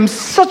 I am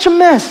such a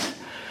mess.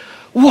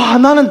 와,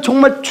 나는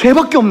정말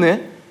죄밖에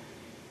없네.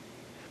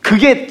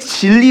 그게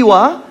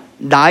진리와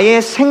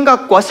나의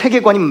생각과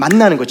세계관이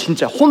만나는 거예요.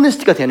 진짜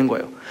홈리스티가 되는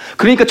거예요.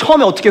 그러니까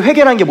처음에 어떻게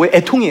회개라는 게 뭐예요?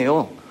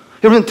 애통이에요.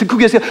 여러분 듣고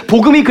계세요?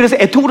 복음이 그래서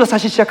애통으로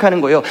사실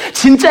시작하는 거예요.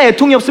 진짜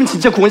애통이 없으면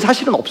진짜 구원이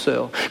사실은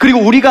없어요. 그리고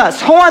우리가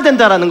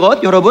성화된다라는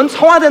것, 여러분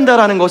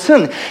성화된다라는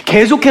것은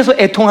계속해서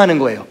애통하는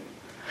거예요.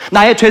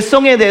 나의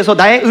죄성에 대해서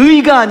나의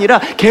의의가 아니라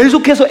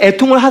계속해서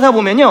애통을 하다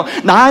보면요,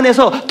 나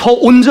안에서 더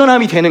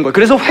온전함이 되는 거예요.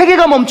 그래서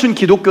회개가 멈춘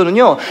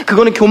기독교는요,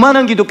 그거는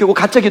교만한 기독교고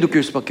가짜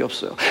기독교일 수밖에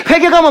없어요.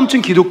 회개가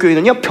멈춘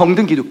기독교인은요,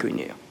 병든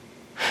기독교인이에요.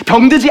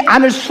 병들지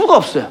않을 수가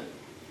없어요.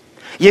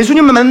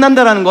 예수님을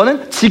만난다라는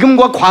거는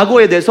지금과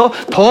과거에 대해서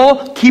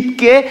더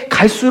깊게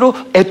갈수록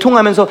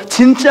애통하면서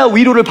진짜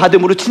위로를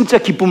받음으로 진짜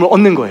기쁨을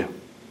얻는 거예요.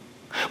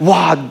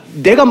 와,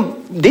 내가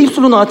내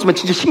입술로 나왔지만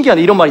진짜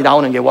신기하네, 이런 말이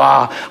나오는 게.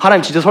 와,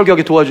 하나님 진짜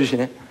설교하게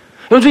도와주시네.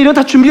 여러분, 이런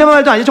다 준비한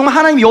말도 아니에요. 정말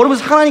하나님이 여러분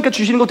사랑하니까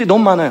주시는 것들이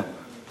너무 많아요.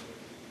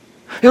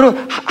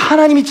 여러분,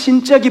 하나님이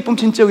진짜 기쁨,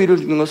 진짜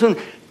위로를 주는 것은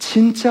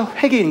진짜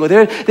회개인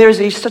거예요. There's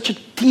such a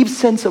deep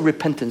sense of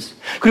repentance.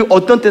 그리고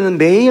어떤 때는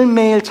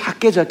매일매일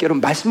작게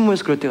여러분 말씀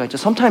보면서 그럴 때가 있죠.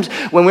 Sometimes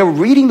when we're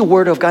reading the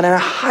Word of God, and I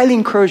highly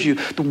encourage you,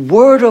 the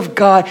Word of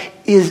God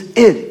is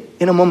it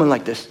in a moment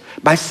like this.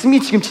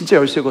 말씀이 지금 진짜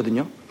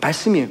열쇠거든요.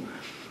 말씀이에요.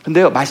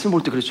 근데요, 말씀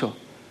볼 때 그렇죠.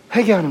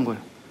 회개하는 거예요.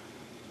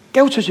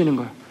 깨우쳐지는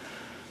거예요.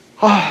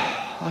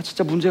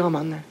 진짜 문제가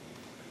많네.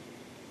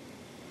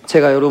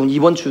 제가 여러분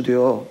이번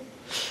주도요,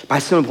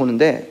 말씀을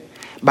보는데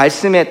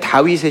말씀에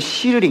다윗의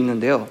시를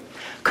읽는데요,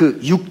 그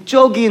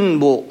육적인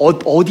뭐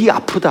어디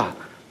아프다,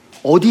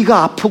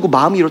 어디가 아프고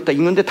마음이 이렇다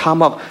읽는데 다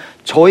막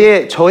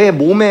저의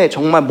몸에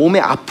정말 몸에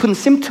아픈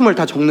심틈을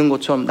다 적는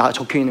것처럼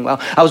적혀 있는 거야.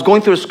 I was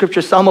going through a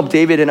scripture, Psalm of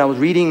David, and I was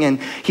reading, and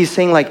he's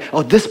saying like,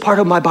 "Oh, this part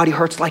of my body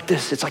hurts like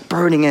this. It's like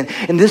burning, and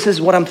this is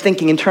what I'm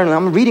thinking internally."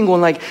 I'm reading,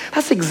 going like,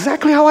 "That's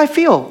exactly how I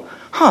feel."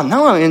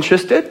 Now I'm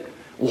interested.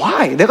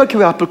 Why? 내가 이렇게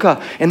왜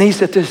아플까? And then he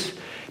said this,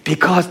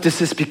 "Because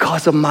this is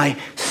because of my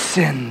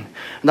sin."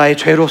 나의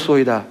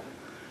죄로소이다.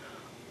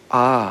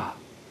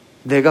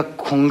 내가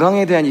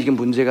건강에 대한 이게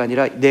문제가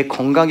아니라 내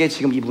건강에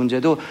지금 이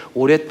문제도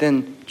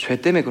오랫된 죄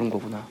때문에 그런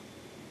거구나.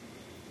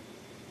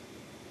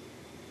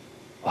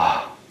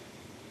 와,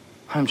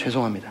 하나님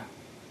죄송합니다.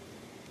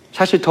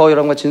 사실 더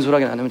여러분과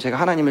진솔하게 나누면 제가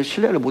하나님을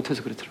신뢰를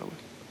못해서 그렇더라고요.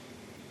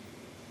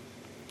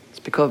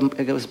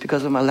 It was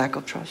because of my lack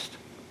of trust.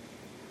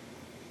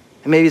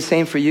 And maybe the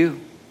same for you.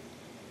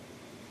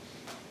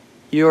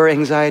 Your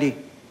anxiety.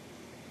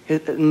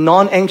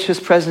 Non-anxious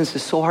presence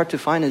is so hard to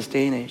find in this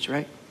day and age,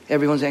 right?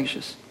 Everyone's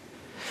anxious.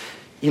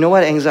 You know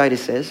what anxiety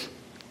says?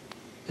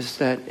 Is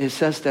that it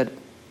says that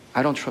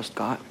I don't trust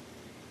God.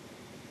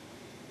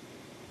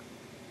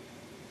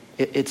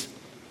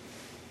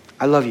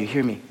 I love you,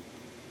 hear me.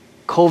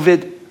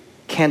 COVID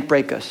can't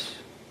break us.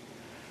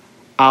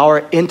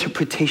 Our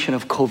interpretation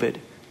of COVID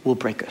will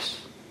break us.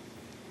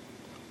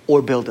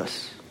 Or build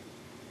us.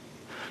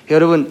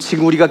 여러분,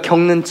 지금 우리가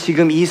겪는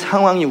지금 이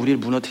상황이 우리를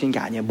무너뜨리는 게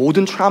아니에요.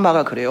 모든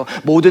트라우마가 그래요.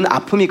 모든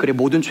아픔이 그래요.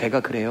 모든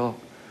죄가 그래요.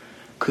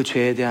 그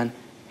죄에 대한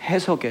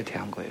해석에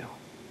대한 거예요.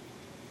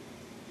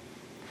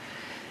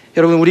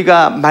 여러분,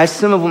 우리가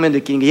말씀을 보면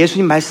느끼는 게,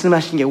 예수님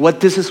말씀하신 게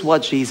this is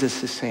what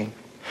Jesus is saying.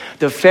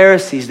 The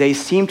Pharisees, they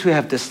seem to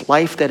have this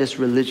life that is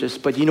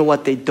religious, but you know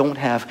what they don't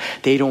have?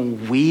 They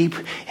don't weep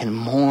and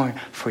mourn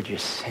for their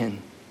sin.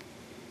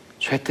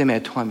 죄 때문에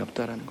애통함이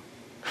없다라는 거.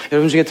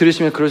 여러분 중에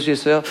들으시면 그럴 수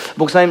있어요.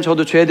 목사님,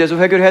 저도 죄에 대해서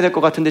회개를 해야 될 것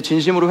같은데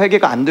진심으로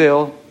회개가 안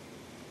돼요.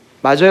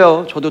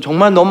 맞아요. 저도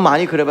정말 너무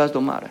많이 그래봐서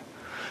너무 알아요.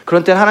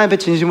 그런 때는 하나님 앞에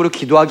진심으로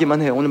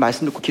기도하기만 해요. 오늘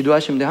말씀 듣고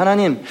기도하시면 돼요.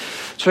 하나님,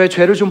 저의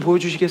죄를 좀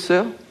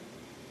보여주시겠어요?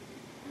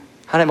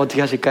 하나님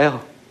어떻게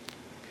하실까요?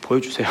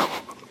 보여주세요.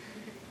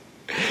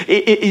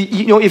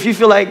 You know, if you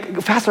feel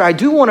like, Pastor, I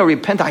do want to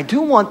repent. I do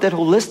want that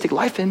holistic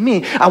life in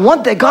me. I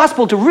want that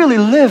gospel to really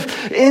live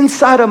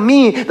inside of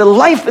me. The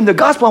life in the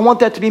gospel, I want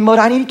that to be more.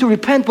 I need to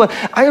repent, but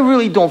I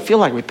really don't feel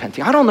like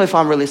repenting. I don't know if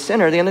I'm really a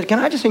sinner. Then can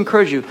I just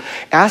encourage you?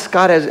 Ask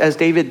God as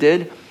David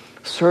did,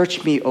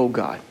 search me, O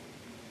God.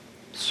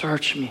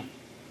 Search me.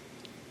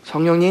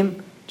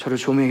 성령님, 저를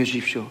조명해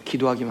주십시오.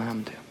 기도하기만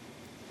하면 돼요.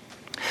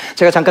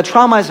 제가 잠깐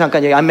트라우마에서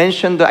잠깐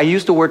I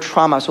used the word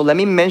trauma, so let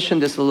me mention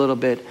this a little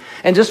bit.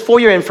 And just for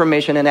your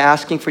information and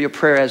asking for your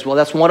prayer as well.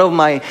 That's one of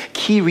my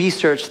key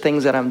research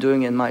things that I'm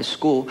doing in my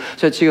school.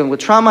 제가 지금 그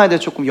트라우마에 대해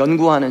조금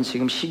연구하는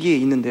지금 시기에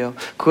있는데요.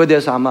 그거에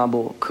대해서 아마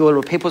뭐 그걸로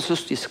페이퍼 쓸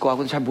수도 있을 것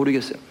같고는 잘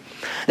모르겠어요.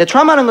 근데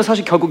트라우마는 건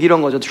사실 결국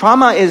이런 거죠.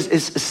 Trauma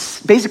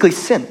is basically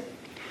sin.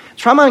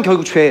 트라우마는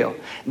결국 죄예요.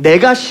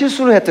 내가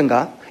실수를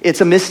했던가,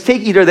 it's a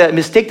mistake, either that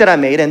mistake that I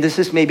made, and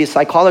this is maybe a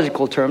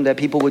psychological term that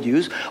people would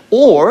use,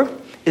 or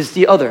is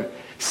the other.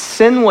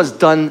 Sin was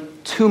done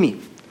to me.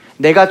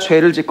 내가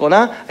죄를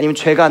짓거나 아니면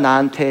죄가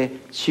나한테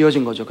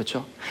지어진 거죠.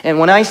 그렇죠? And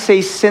when I say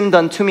sin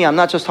done to me, I'm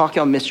not just talking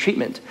about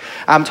mistreatment.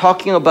 I'm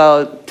talking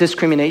about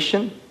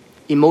discrimination,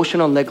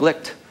 emotional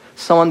neglect,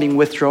 someone being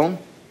withdrawn,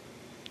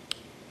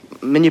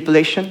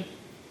 manipulation,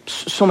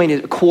 so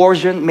many,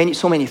 coercion,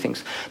 so many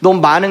things.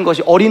 너무 많은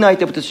것이 어린아이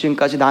때부터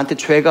지금까지 나한테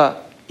죄가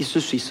있을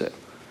수 있어요.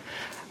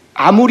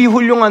 아무리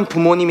훌륭한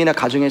부모님이나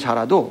가정에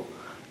자라도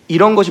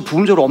이런 것이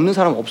부분적으로 없는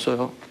사람은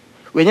없어요.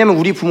 왜냐하면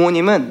우리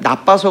부모님은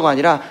나빠서가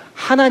아니라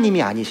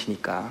하나님이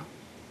아니시니까.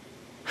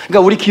 그러니까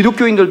우리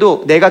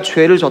기독교인들도 내가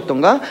죄를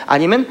졌던가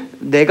아니면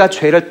내가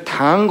죄를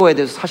당한 거에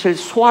대해서 사실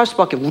소화할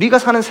수밖에, 우리가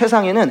사는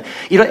세상에는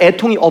이런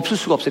애통이 없을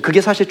수가 없어요.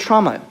 그게 사실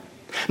트라우마예요.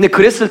 근데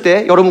그랬을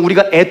때 여러분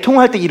우리가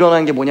애통할 때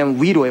일어나는 게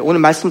뭐냐면 위로예요. 오늘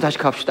말씀 다시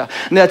갑시다.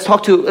 Let's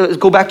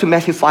go back to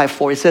Matthew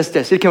 5:4. It says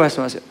this. 이렇게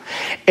말씀하세요.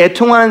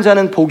 애통하는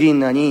자는 복이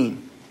있나니.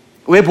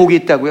 왜 복이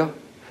있다고요?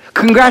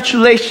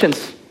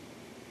 Congratulations.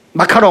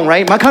 마카롱,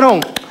 right? 마카롱.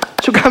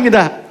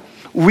 축하합니다.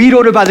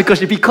 위로를 받을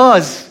것이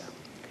because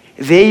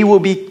they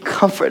will be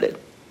comforted.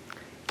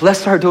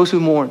 Blessed are those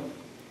who mourn,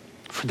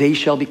 for they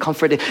shall be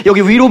comforted.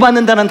 여기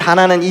위로받는다는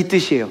단어는 이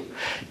뜻이에요.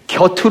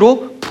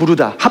 곁으로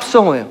부르다.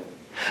 합성어예요.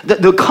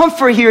 The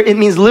comfort here, it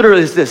means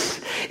literally is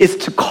this. It's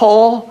to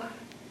call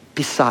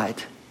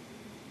beside.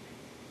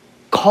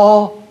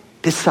 Call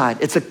beside.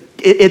 It's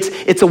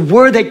a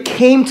word that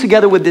came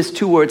together with these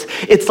two words.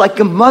 It's like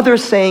a mother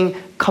saying,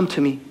 come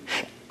to me.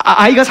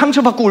 아이가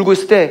상처받고 울고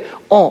있을 때,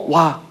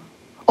 와,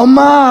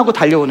 엄마 하고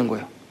달려오는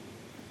거예요.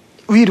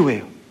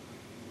 위로예요.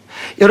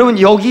 여러분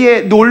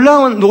여기에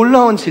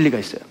놀라운 진리가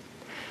있어요.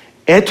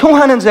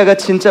 애통하는 자가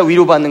진짜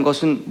위로받는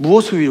것은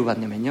무엇을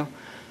위로받냐면요.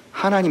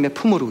 하나님의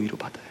품으로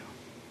위로받아요.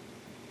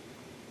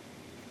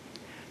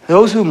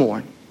 Those who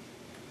mourn,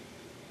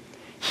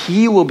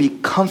 he will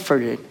be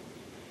comforted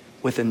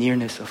with the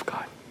nearness of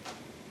God.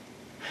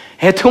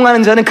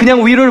 애통하는 자는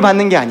그냥 위로를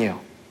받는 게 아니에요.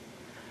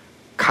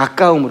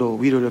 가까움으로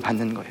위로를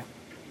받는 거예요.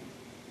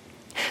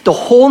 The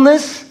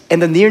wholeness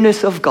and the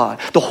nearness of God,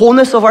 the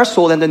wholeness of our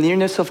soul and the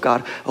nearness of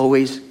God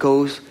always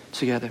goes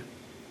together.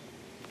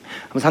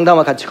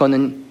 상담과 같이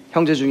걷는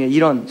형제 중에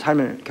이런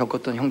삶을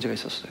겪었던 형제가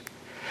있었어요.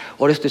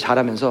 어렸을 때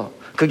자라면서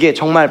그게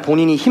정말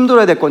본인이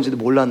힘들어야 될 건지도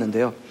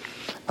몰랐는데요.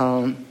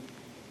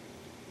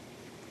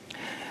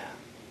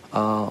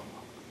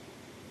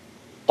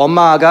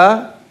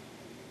 엄마가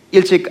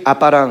일찍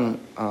아빠랑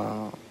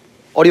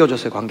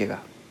어려워졌어요,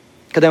 관계가.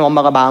 그 다음에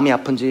엄마가 마음이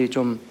아픈지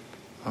좀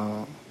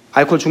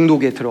알코올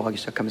중독에 들어가기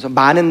시작하면서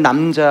많은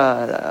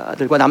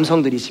남자들과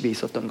남성들이 집에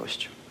있었던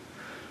것이죠.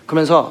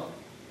 그러면서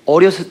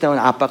어렸을 때는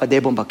아빠가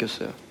 4번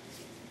바뀌었어요.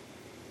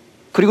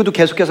 그리고도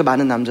계속해서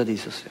많은 남자들이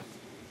있었어요.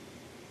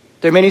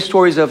 There are many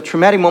stories of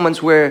traumatic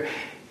moments where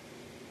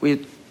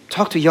we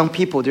talk to young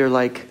people. They're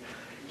like,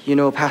 you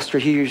know, Pastor,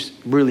 here's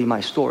really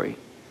my story.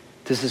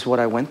 This is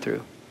what I went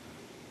through.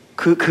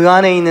 그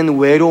안에 있는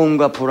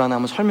외로움과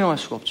불안함을 설명할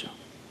수가 없죠.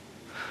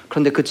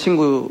 그런데 그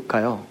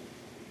친구가요.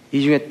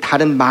 이 중에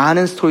다른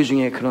많은 스토리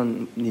중에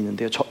그런 게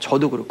있는데요.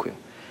 저도 그렇고요.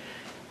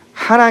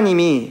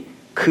 하나님이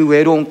그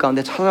외로움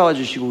가운데 찾아와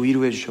주시고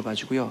위로해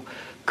주셔가지고요.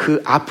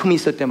 그 아픔이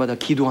있을 때마다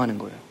기도하는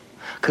거예요.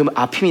 그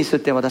아픔이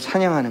있을 때마다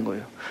찬양하는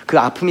거예요. 그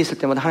아픔이 있을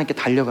때마다 하나님께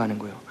달려가는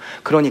거예요.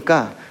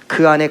 그러니까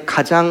그 안에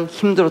가장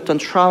힘들었던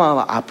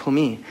트라우마와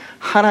아픔이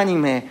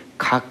하나님의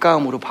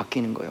가까움으로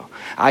바뀌는 거예요.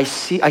 I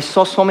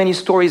saw so many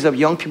stories of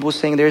young people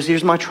saying,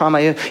 here's my trauma,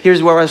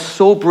 here's where I was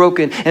so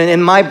broken, and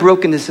in my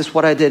brokenness is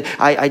what I did.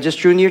 I just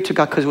drew near to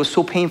God because it was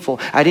so painful.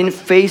 I didn't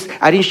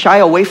shy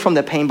away from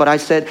the pain, but I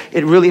said,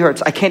 it really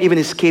hurts. I can't even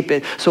escape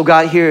it. So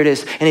God, here it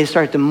is. And they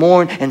started to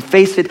mourn and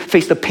face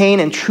the pain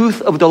and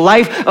truth of the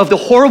life, of the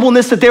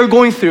horribleness that they were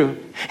going through.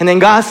 And then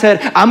God said,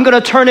 I'm going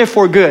to turn it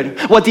for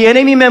good. What the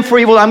enemy meant for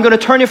evil, I'm going to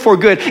turn it for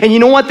good. And you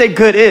know what that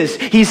good is?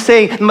 He's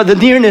saying, the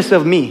nearness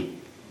of me.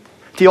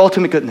 The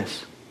ultimate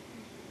goodness.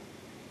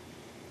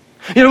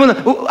 여러분,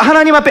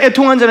 하나님 앞에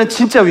애통한 자는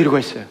진짜 위로가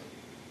있어요.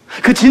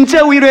 그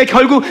진짜 위로의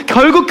결국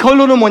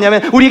결론은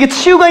뭐냐면 우리에게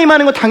치유가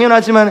임하는 건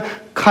당연하지만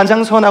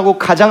가장 선하고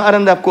가장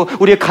아름답고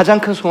우리의 가장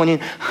큰 소원인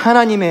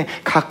하나님의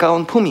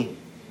가까운 품이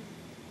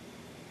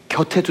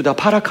곁에 두다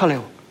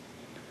파라칼레오.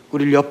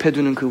 우리를 옆에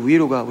두는 그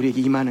위로가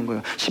우리에게 임하는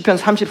거예요. 시편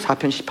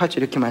 34편 18절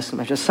이렇게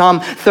말씀하셨어요. Psalm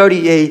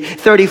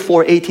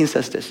 34:18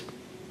 says this.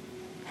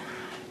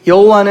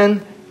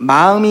 여호와는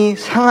마음이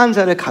상한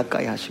자를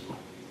가까이 하시고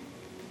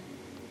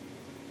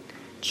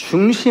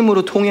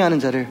중심으로 통회하는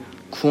자를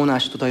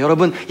구원하시도다.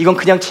 여러분 이건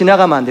그냥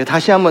지나가면 안 돼요.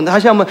 다시 한번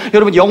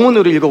여러분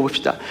영혼으로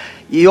읽어봅시다.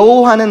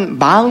 여호와는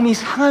마음이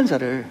상한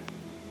자를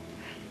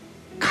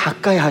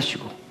가까이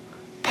하시고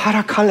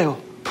파라칼레오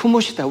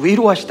품으시다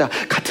위로하시다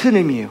같은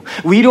의미예요.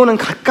 위로는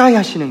가까이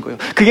하시는 거예요.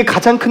 그게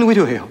가장 큰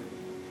위로예요.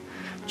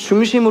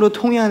 중심으로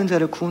통회하는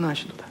자를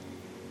구원하시도다.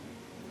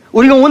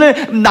 우리가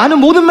오늘 나는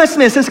모든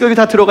말씀의 에센스가 여기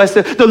다 들어가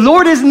있어요. The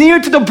Lord is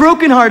near to the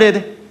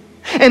brokenhearted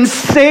and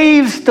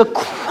saves the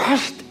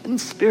crushed in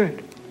spirit.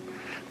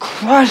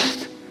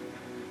 Crushed.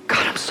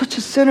 God, I'm such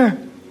a sinner.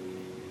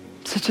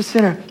 Such a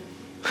sinner.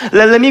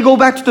 Let me go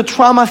back to the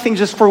trauma thing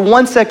just for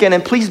 1 second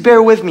and please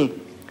bear with me.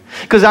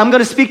 Because I'm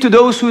going to speak to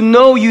those who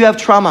know you have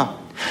trauma.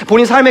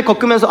 본인 삶에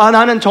겪으면서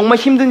나는 정말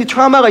힘든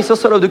트라우마가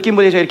있었어라고 느낀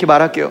분에게 제가 이렇게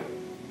말할게요.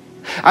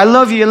 I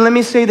love you and let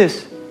me say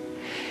this.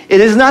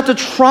 It is not the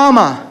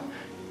trauma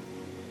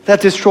that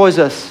destroys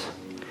us.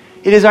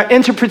 It is our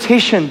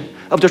interpretation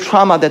of the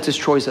trauma that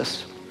destroys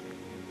us.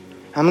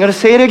 I'm going to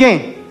say it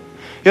again.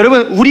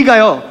 여러분,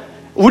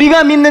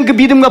 우리가 믿는 그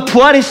믿음과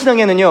부활의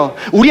신앙에는요,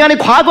 우리 안에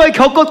과거에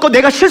겪었고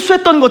내가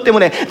실수했던 것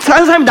때문에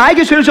다른 사람이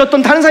나에게 죄를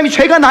졌던 다른 사람이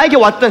죄가 나에게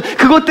왔던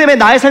그것 때문에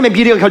나의 삶의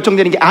미래가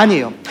결정되는 게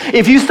아니에요.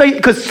 If you study,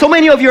 because so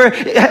many of you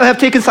have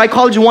taken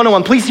psychology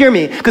 101, please hear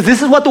me, because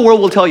this is what the world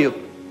will tell you.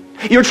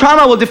 Your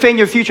trauma will define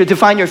your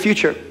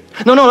future.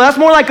 No, that's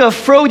more like a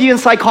Freudian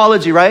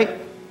psychology, right?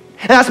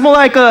 And that's more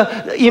like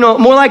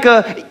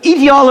a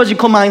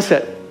ideological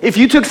mindset. If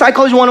you took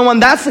Psychology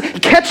 101,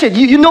 catch it.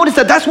 You notice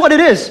that's what it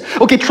is.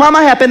 Okay,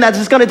 trauma happened, that's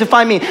just going to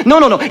define me. No.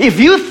 If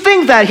you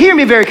think that, hear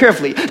me very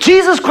carefully.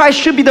 Jesus Christ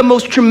should be the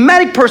most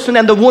traumatic person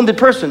and the wounded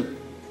person.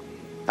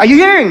 Are you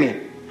hearing me?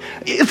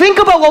 Think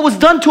about what was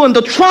done to him,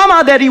 the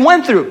trauma that he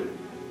went through.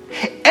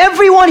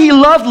 Everyone he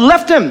loved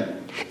left him.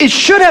 It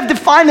should have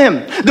defined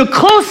him. The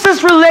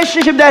closest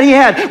relationship that he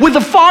had with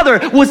the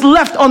Father was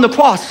left on the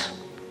cross.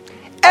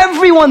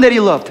 Everyone that he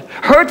loved.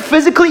 Hurt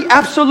physically?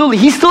 Absolutely.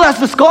 He still has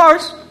the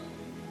scars.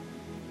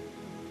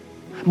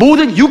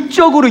 모든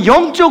육적으로,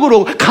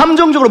 영적으로,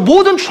 감정적으로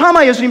모든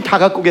트라우마 예수님 다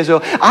갖고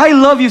계세요. I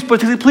love you, but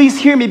please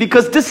hear me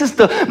because this is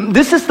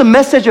the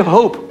message of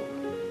hope.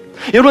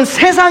 여러분,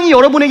 세상이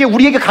여러분에게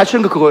우리에게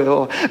가르치는 거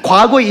그거예요.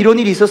 과거에 이런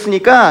일이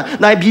있었으니까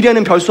나의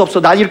미래는 별 수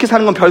없어. 나 이렇게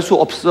사는 건 별 수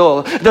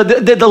없어.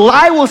 The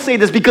lie will say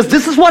this because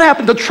this is what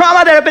happened. The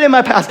trauma that happened in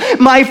my past,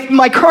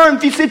 my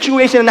current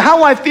situation and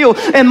how I feel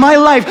and my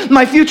life,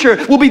 my future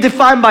will be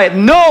defined by it.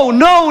 No,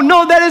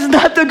 that is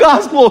not the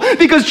gospel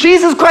because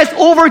Jesus Christ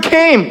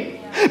overcame.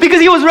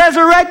 Because he was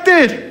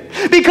resurrected.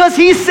 Because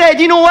he said,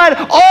 you know what?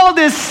 All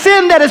this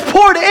sin that is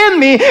poured in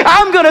me,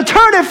 I'm going to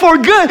turn it for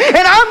good.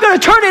 And I'm going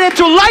to turn it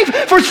into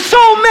life for so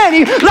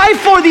many.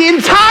 Life for the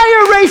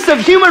entire race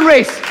of human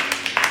race.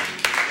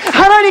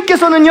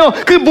 하나님께서는요,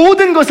 그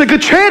모든 것을, 그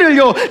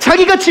죄를요,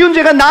 자기가 지은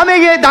죄가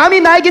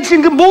남이 나에게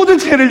지은 그 모든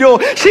죄를요,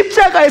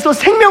 십자가에서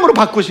생명으로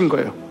바꾸신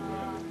거예요.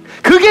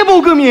 그게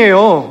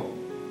복음이에요.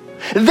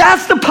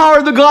 That's the power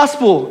of the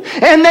gospel.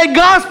 And that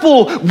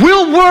gospel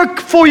will work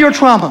for your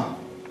trauma.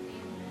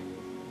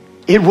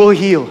 It will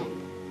heal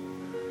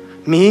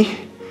me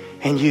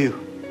and you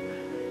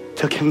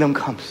till kingdom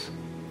comes.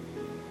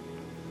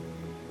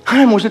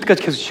 하나님 오실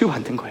때까지 계속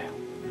치유받는 거예요.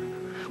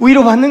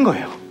 위로받는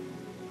거예요.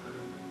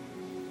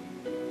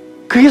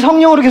 그게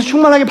성령으로 계속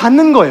충만하게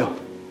받는 거예요.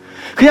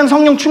 그냥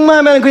성령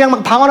충만하면 그냥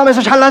막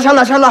방언하면서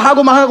샬라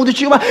하고 막 하고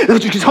치고 막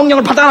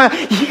성령을 받아라.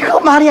 이거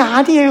말이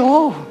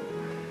아니에요.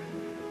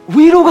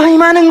 위로가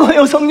임하는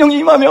거예요. 성령이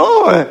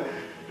임하면.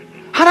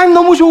 하나님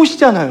너무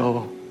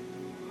좋으시잖아요.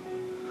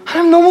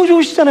 하나님 너무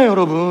좋으시잖아요,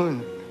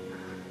 여러분.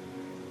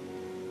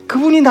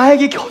 그분이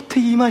나에게 곁에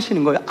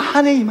임하시는 거예요.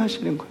 안에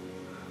임하시는 거예요.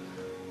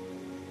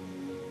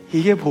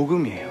 이게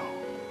복음이에요.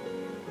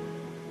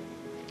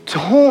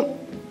 Don't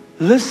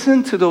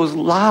listen to those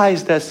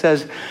lies that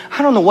says,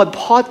 I don't know what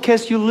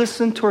podcast you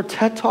listen to or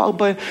TED Talk,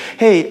 but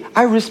hey,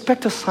 I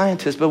respect a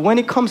scientist, but when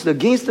it comes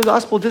against the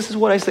gospel, this is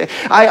what I say.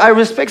 I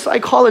respect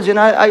psychology and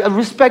I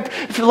respect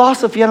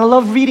philosophy and I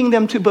love reading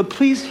them too, but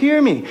please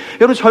hear me.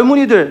 여러분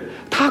젊은이들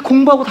다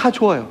공부하고 다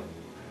좋아요.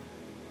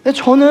 근데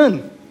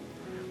저는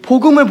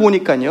복음을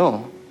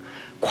보니까요,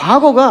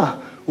 과거가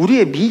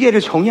우리의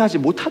미래를 정의하지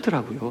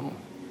못하더라고요.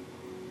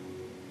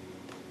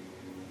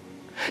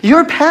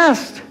 Your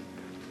past,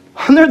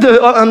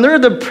 under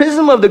the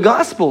prism of the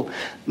gospel,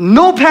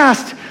 no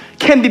past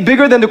can be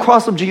bigger than the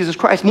cross of Jesus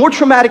Christ, more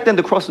traumatic than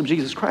the cross of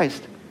Jesus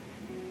Christ.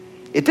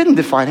 It didn't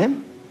define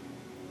him.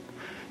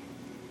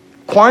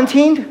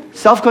 Quarantined,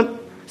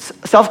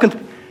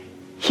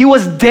 he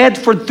was dead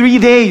for 3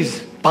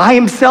 days by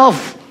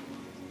himself.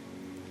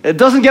 It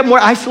doesn't get more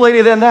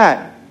isolated than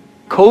that.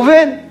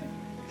 COVID,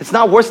 it's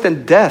not worse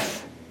than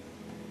death.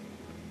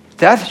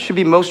 Death should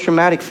be the most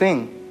traumatic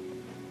thing.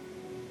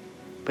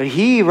 But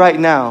he right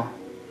now,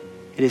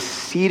 it is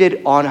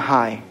seated on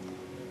high,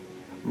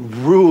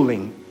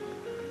 ruling,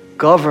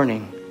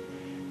 governing,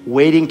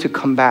 waiting to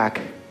come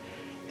back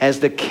as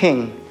the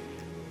king,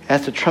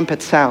 as the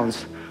trumpet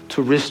sounds,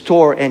 to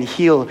restore and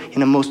heal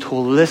in a most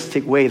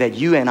holistic way that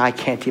you and I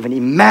can't even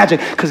imagine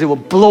because it will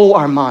blow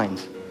our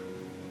minds.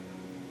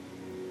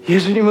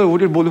 예수님은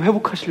우리를 모두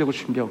회복하시려고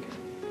준비하고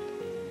계세요.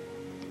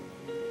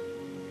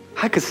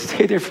 I could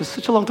stay there for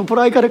such a long time, but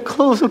I gotta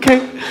close,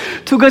 okay?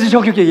 두 가지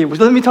적용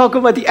얘기해보세요. Let me talk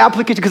about the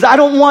application, because I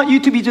don't want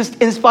you to be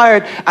just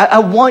inspired. I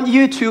want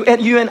you to,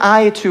 and you and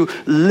I to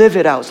live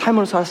it out.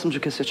 삶으로 살았으면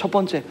좋겠어요. 첫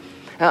번째.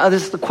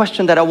 This is the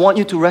question that I want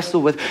you to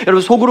wrestle with.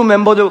 여러분 소그룹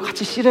멤버들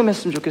같이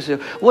씨름했으면 좋겠어요.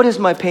 What is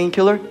my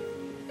painkiller?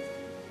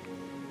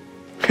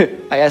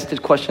 I asked this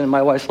question and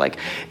my wife's like,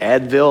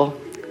 Advil,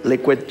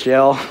 liquid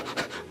gel.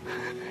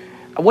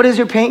 What is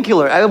your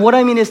painkiller? What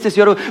I mean is this,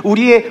 여러분,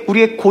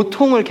 우리의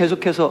고통을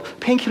계속해서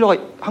painkiller가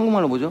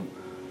한국말로 뭐죠?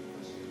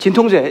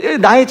 진통제.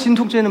 나의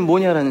진통제는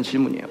뭐냐라는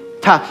질문이에요.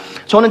 자,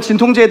 저는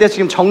진통제에 대해서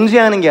지금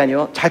정지하는 게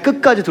아니에요. 잘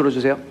끝까지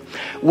들어주세요.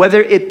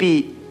 Whether it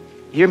be,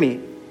 hear me,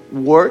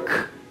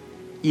 work,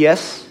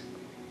 yes.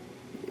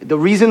 The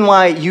reason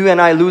why you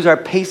and I lose our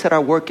pace at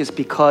our work is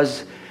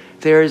because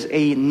there's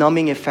a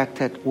numbing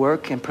effect at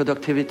work and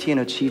productivity and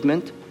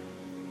achievement.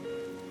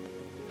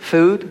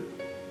 Food,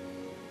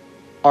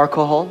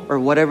 alcohol, or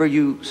whatever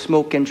you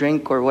smoke and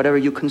drink or whatever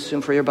you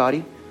consume for your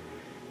body.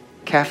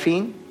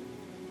 Caffeine.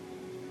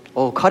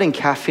 Oh, cutting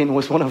caffeine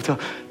was one of the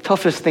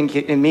toughest things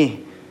in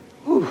me.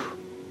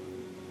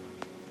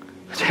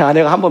 제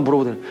아내가 한번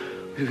물어보더니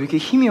왜 이렇게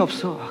힘이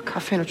없어?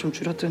 카페인을 좀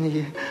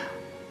줄였더니.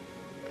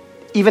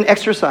 Even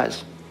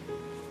exercise.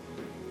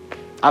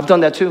 I've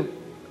done that too.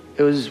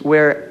 It was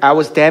where I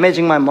was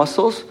damaging my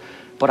muscles,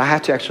 but I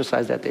had to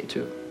exercise that day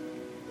too.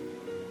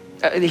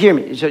 Hear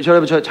me.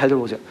 여러분 저 잘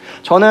들어보세요.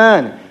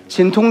 저는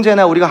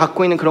진통제나 우리가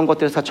갖고 있는 그런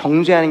것들을 다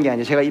정죄하는 게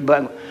아니에요. 제가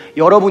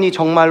여러분이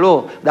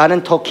정말로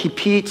나는 더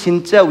깊이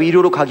진짜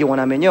위로로 가기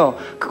원하면요,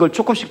 그걸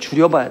조금씩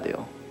줄여봐야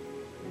돼요.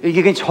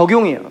 이게 그냥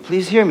적용이에요.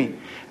 Please hear me.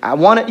 I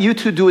want you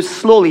to do it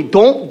slowly.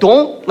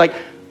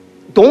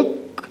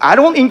 I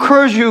don't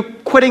encourage you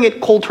quitting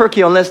it cold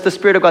turkey unless the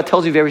Spirit of God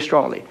tells you very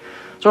strongly.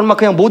 저는 막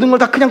그냥 모든 걸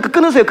다 그냥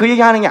끊으세요. 그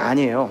얘기하는 게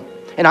아니에요.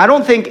 And I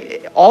don't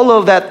think all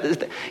of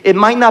that, it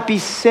might not be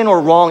sin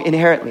or wrong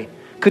inherently.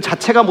 그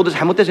자체가 모두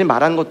잘못되지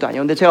말하는 것도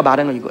아니에요. 근데 제가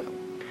말하는 건 이거예요.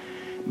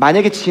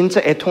 만약에 진짜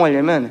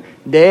애통하려면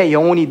내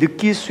영혼이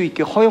느낄 수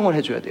있게 허용을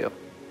해줘야 돼요.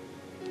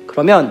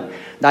 그러면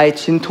나의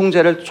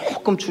진통제를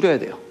조금 줄여야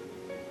돼요.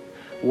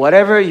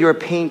 Whatever your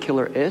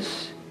painkiller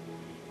is,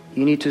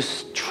 you need to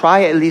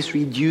try at least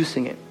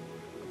reducing it.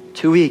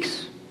 2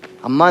 weeks,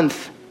 a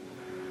month.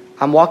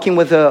 I'm walking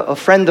with a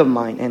friend of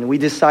mine and we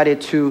decided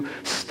to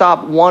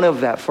stop one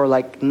of that for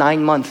like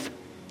 9 months.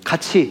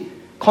 같이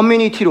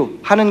커뮤니티로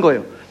하는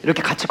거예요.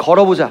 이렇게 같이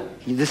걸어보자.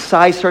 You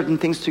decide certain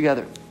things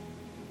together.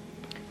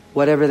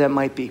 Whatever that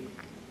might be.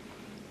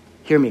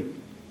 Hear me.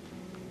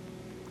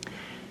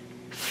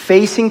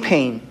 Facing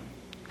pain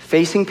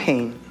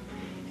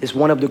is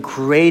one of the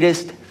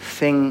greatest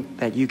thing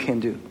that you can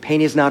do.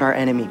 Pain is not our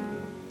enemy.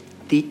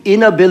 The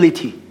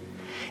inability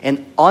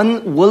and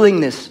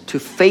unwillingness to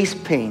face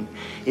pain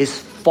is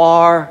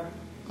far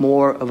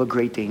more of a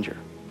great danger.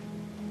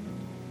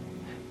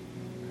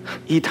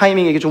 이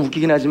타이밍에 이게 좀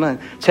웃기긴 하지만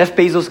제프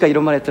베이조스가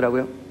이런 말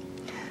했더라고요.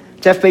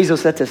 Jeff Bezos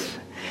said this.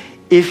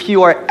 If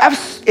you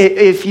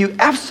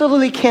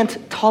absolutely can't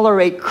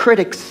tolerate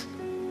critics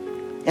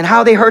and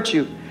how they hurt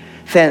you,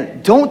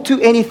 then don't do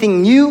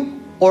anything new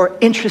or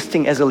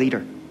interesting as a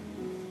leader.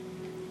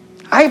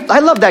 I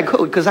love that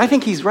quote because I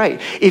think he's right.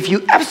 If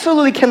you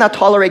absolutely cannot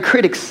tolerate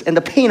critics and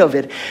the pain of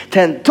it,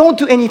 then don't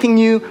do anything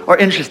new or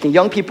interesting.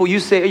 Young people, you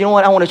say, you know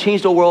what, I want to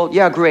change the world.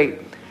 Yeah, great.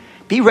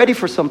 Be ready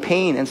for some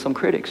pain and some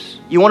critics.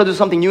 You want to do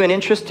something new and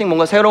interesting,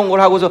 뭔가 새로운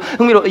걸 하고서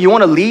you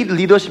want to lead,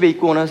 leadership에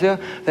있고 원하세요?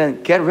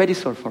 Then get ready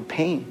for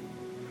pain.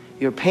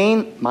 Your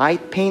pain, my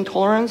pain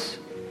tolerance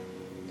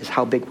is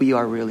how big we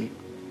are really.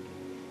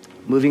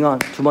 Moving on,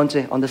 두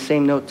번째, on the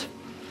same note.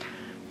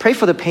 Pray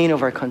for the pain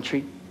of our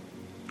country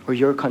or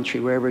your country,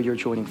 wherever you're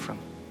joining from.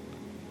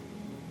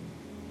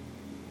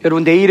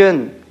 여러분,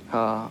 내일은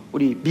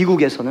우리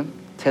미국에서는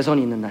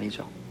대선이 있는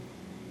날이죠.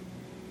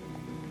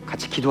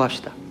 같이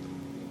기도합시다.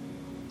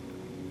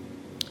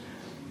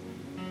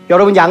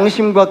 여러분,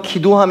 양심과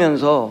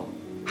기도하면서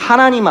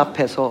하나님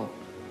앞에서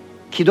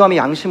기도하며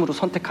양심으로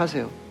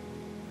선택하세요.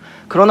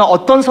 그러나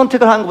어떤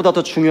선택을 하는 것보다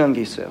더 중요한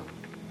게 있어요.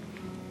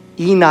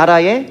 이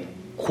나라의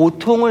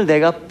고통을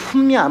내가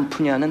품냐 안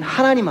품냐는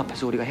하나님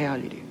앞에서 우리가 해야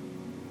할 일이에요.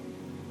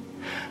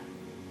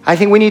 I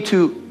think we need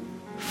to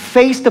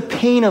face the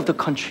pain of the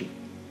country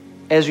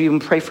as we even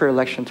pray for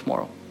election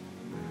tomorrow.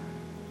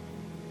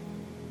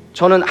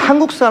 저는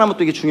한국 사람은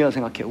또 이게 중요하다고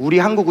생각해요. 우리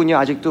한국은요,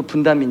 아직도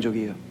분단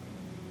민족이에요.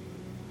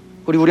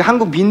 우리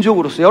한국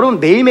민족으로서 여러분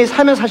매일매일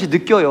살면서 사실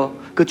느껴요.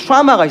 그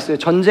트라우마가 있어요.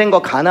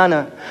 전쟁과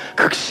가난은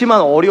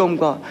극심한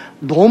어려움과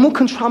너무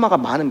큰 트라우마가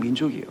많은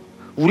민족이에요.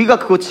 우리가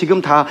그거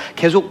지금 다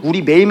계속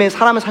우리 매일매일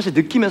살아면서 사실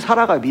느끼면서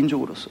살아가요.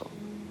 민족으로서.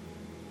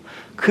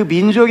 그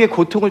민족의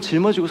고통을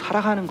짊어지고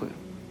살아가는 거예요.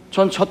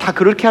 전 다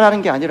그렇게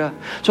하라는 게 아니라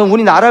전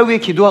우리 나라 위해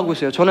기도하고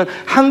있어요. 저는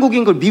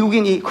한국인 걸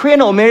미국인 이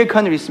코리안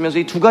아메리칸을 있으면서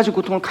이 두 가지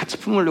고통을 같이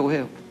품으려고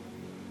해요.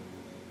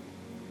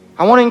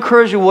 I want to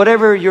encourage you,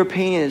 whatever your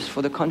pain is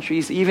for the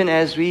countries, even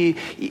as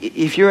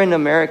if you're in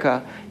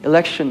America,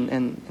 election,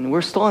 and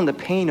we're still in the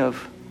pain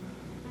of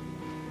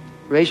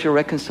racial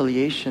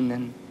reconciliation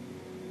and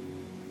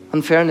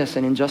unfairness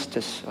and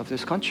injustice of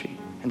this country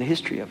and the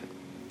history of it.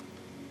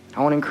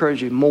 I want to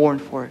encourage you, mourn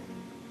for it.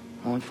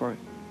 Mourn for it.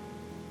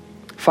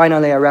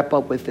 Finally, I wrap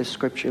up with this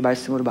scripture.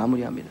 말씀으로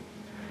마무리합니다.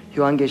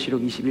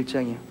 요한계시록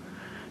 21장이에요.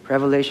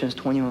 Revelations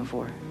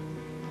 21:4.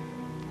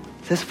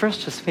 This verse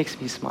just makes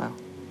me smile.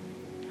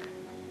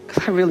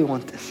 Because I really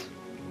want this.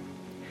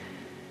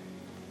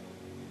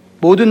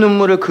 모든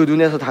눈물을 그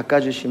눈에서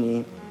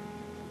닦아주시니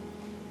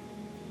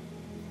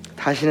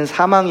다시는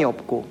사망이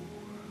없고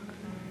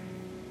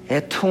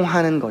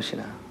애통하는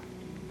것이나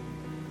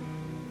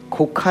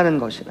곡하는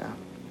것이나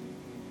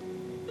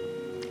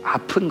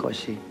아픈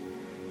것이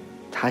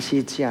다시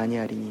있지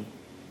아니하리니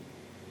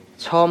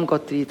처음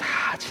것들이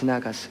다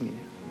지나갔습니다.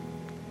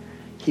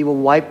 He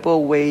will wipe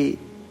away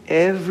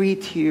every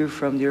tear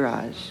from their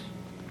eyes.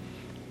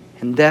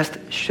 And death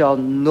shall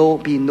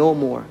be no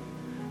more.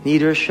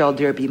 Neither shall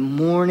there be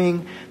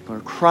mourning, nor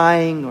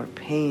crying, nor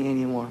pain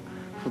anymore,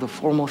 for the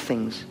former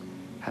things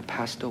have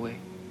passed away.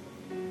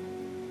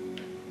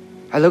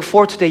 I look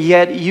forward to the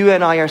yet you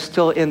and I are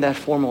still in that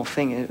formal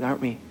thing,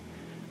 aren't we?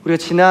 우리가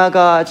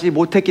지나가지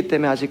못했기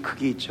때문에 아직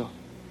그게 있죠.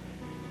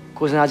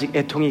 그것은 아직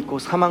애통이 있고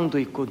사망도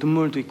있고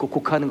눈물도 있고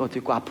곡하는 것도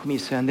있고 아픔이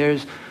있어요. And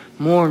there's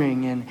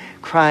mourning and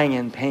crying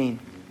and pain.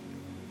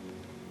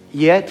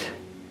 Yet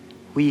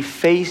we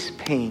face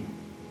pain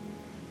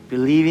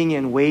believing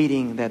and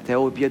waiting that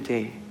there will be a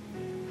day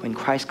when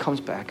Christ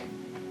comes back,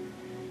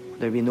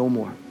 there will be no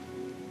more.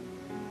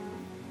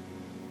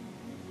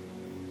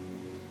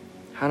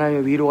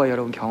 하나님의 위로가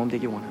여러분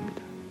경험되기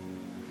원합니다.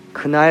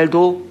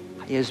 그날도,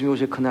 예수님이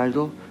오실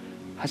그날도,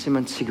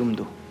 하지만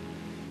지금도,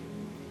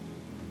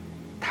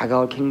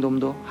 다가올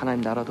킹덤도,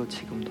 하나님 나라도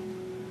지금도,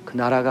 그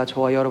나라가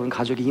저와 여러분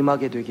가족이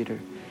임하게 되기를,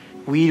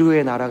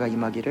 위로의 나라가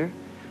임하기를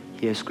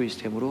예수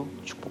그리스도의 이름으로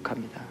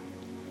축복합니다.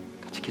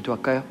 같이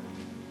기도할까요?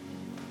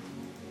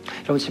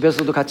 여러분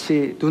집에서도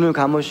같이 눈을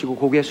감으시고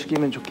고개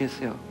숙이면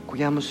좋겠어요.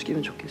 고개 한번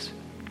숙이면 좋겠어요.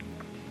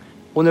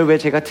 오늘 왜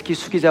제가 특히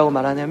숙이자고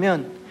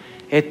말하냐면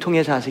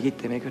애통의 자세이기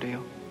때문에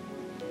그래요.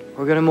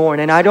 We're gonna mourn,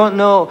 and I don't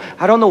know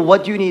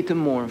what you need to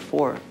mourn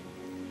for.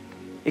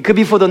 It could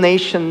be for the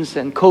nations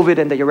and COVID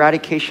and the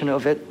eradication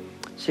of it.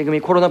 지금 이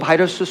코로나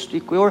바이러스일 수도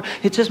있고요. Or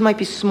it just might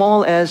be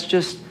small as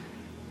just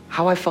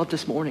how I felt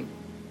this morning,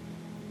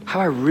 how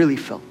I really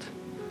felt.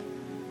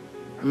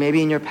 Or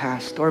maybe in your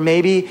past, or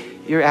maybe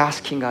you're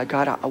asking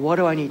God, what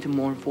do I need to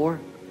mourn for?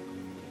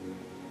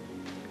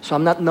 So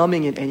I'm not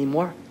numbing it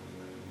anymore,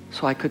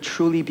 so I could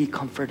truly be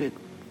comforted.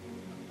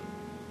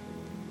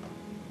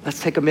 Let's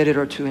take a minute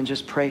or two and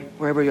just pray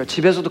wherever you are.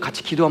 집에서도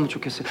같이 기도하면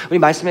좋겠어요. 우리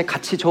말씀에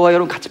같이 저와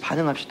여러분 같이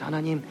반응합시다.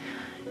 하나님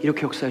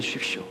이렇게 역사해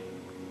주십시오.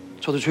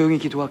 저도 조용히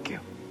기도할게요.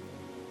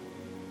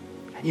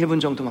 한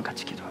 1분 정도만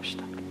같이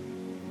기도합시다.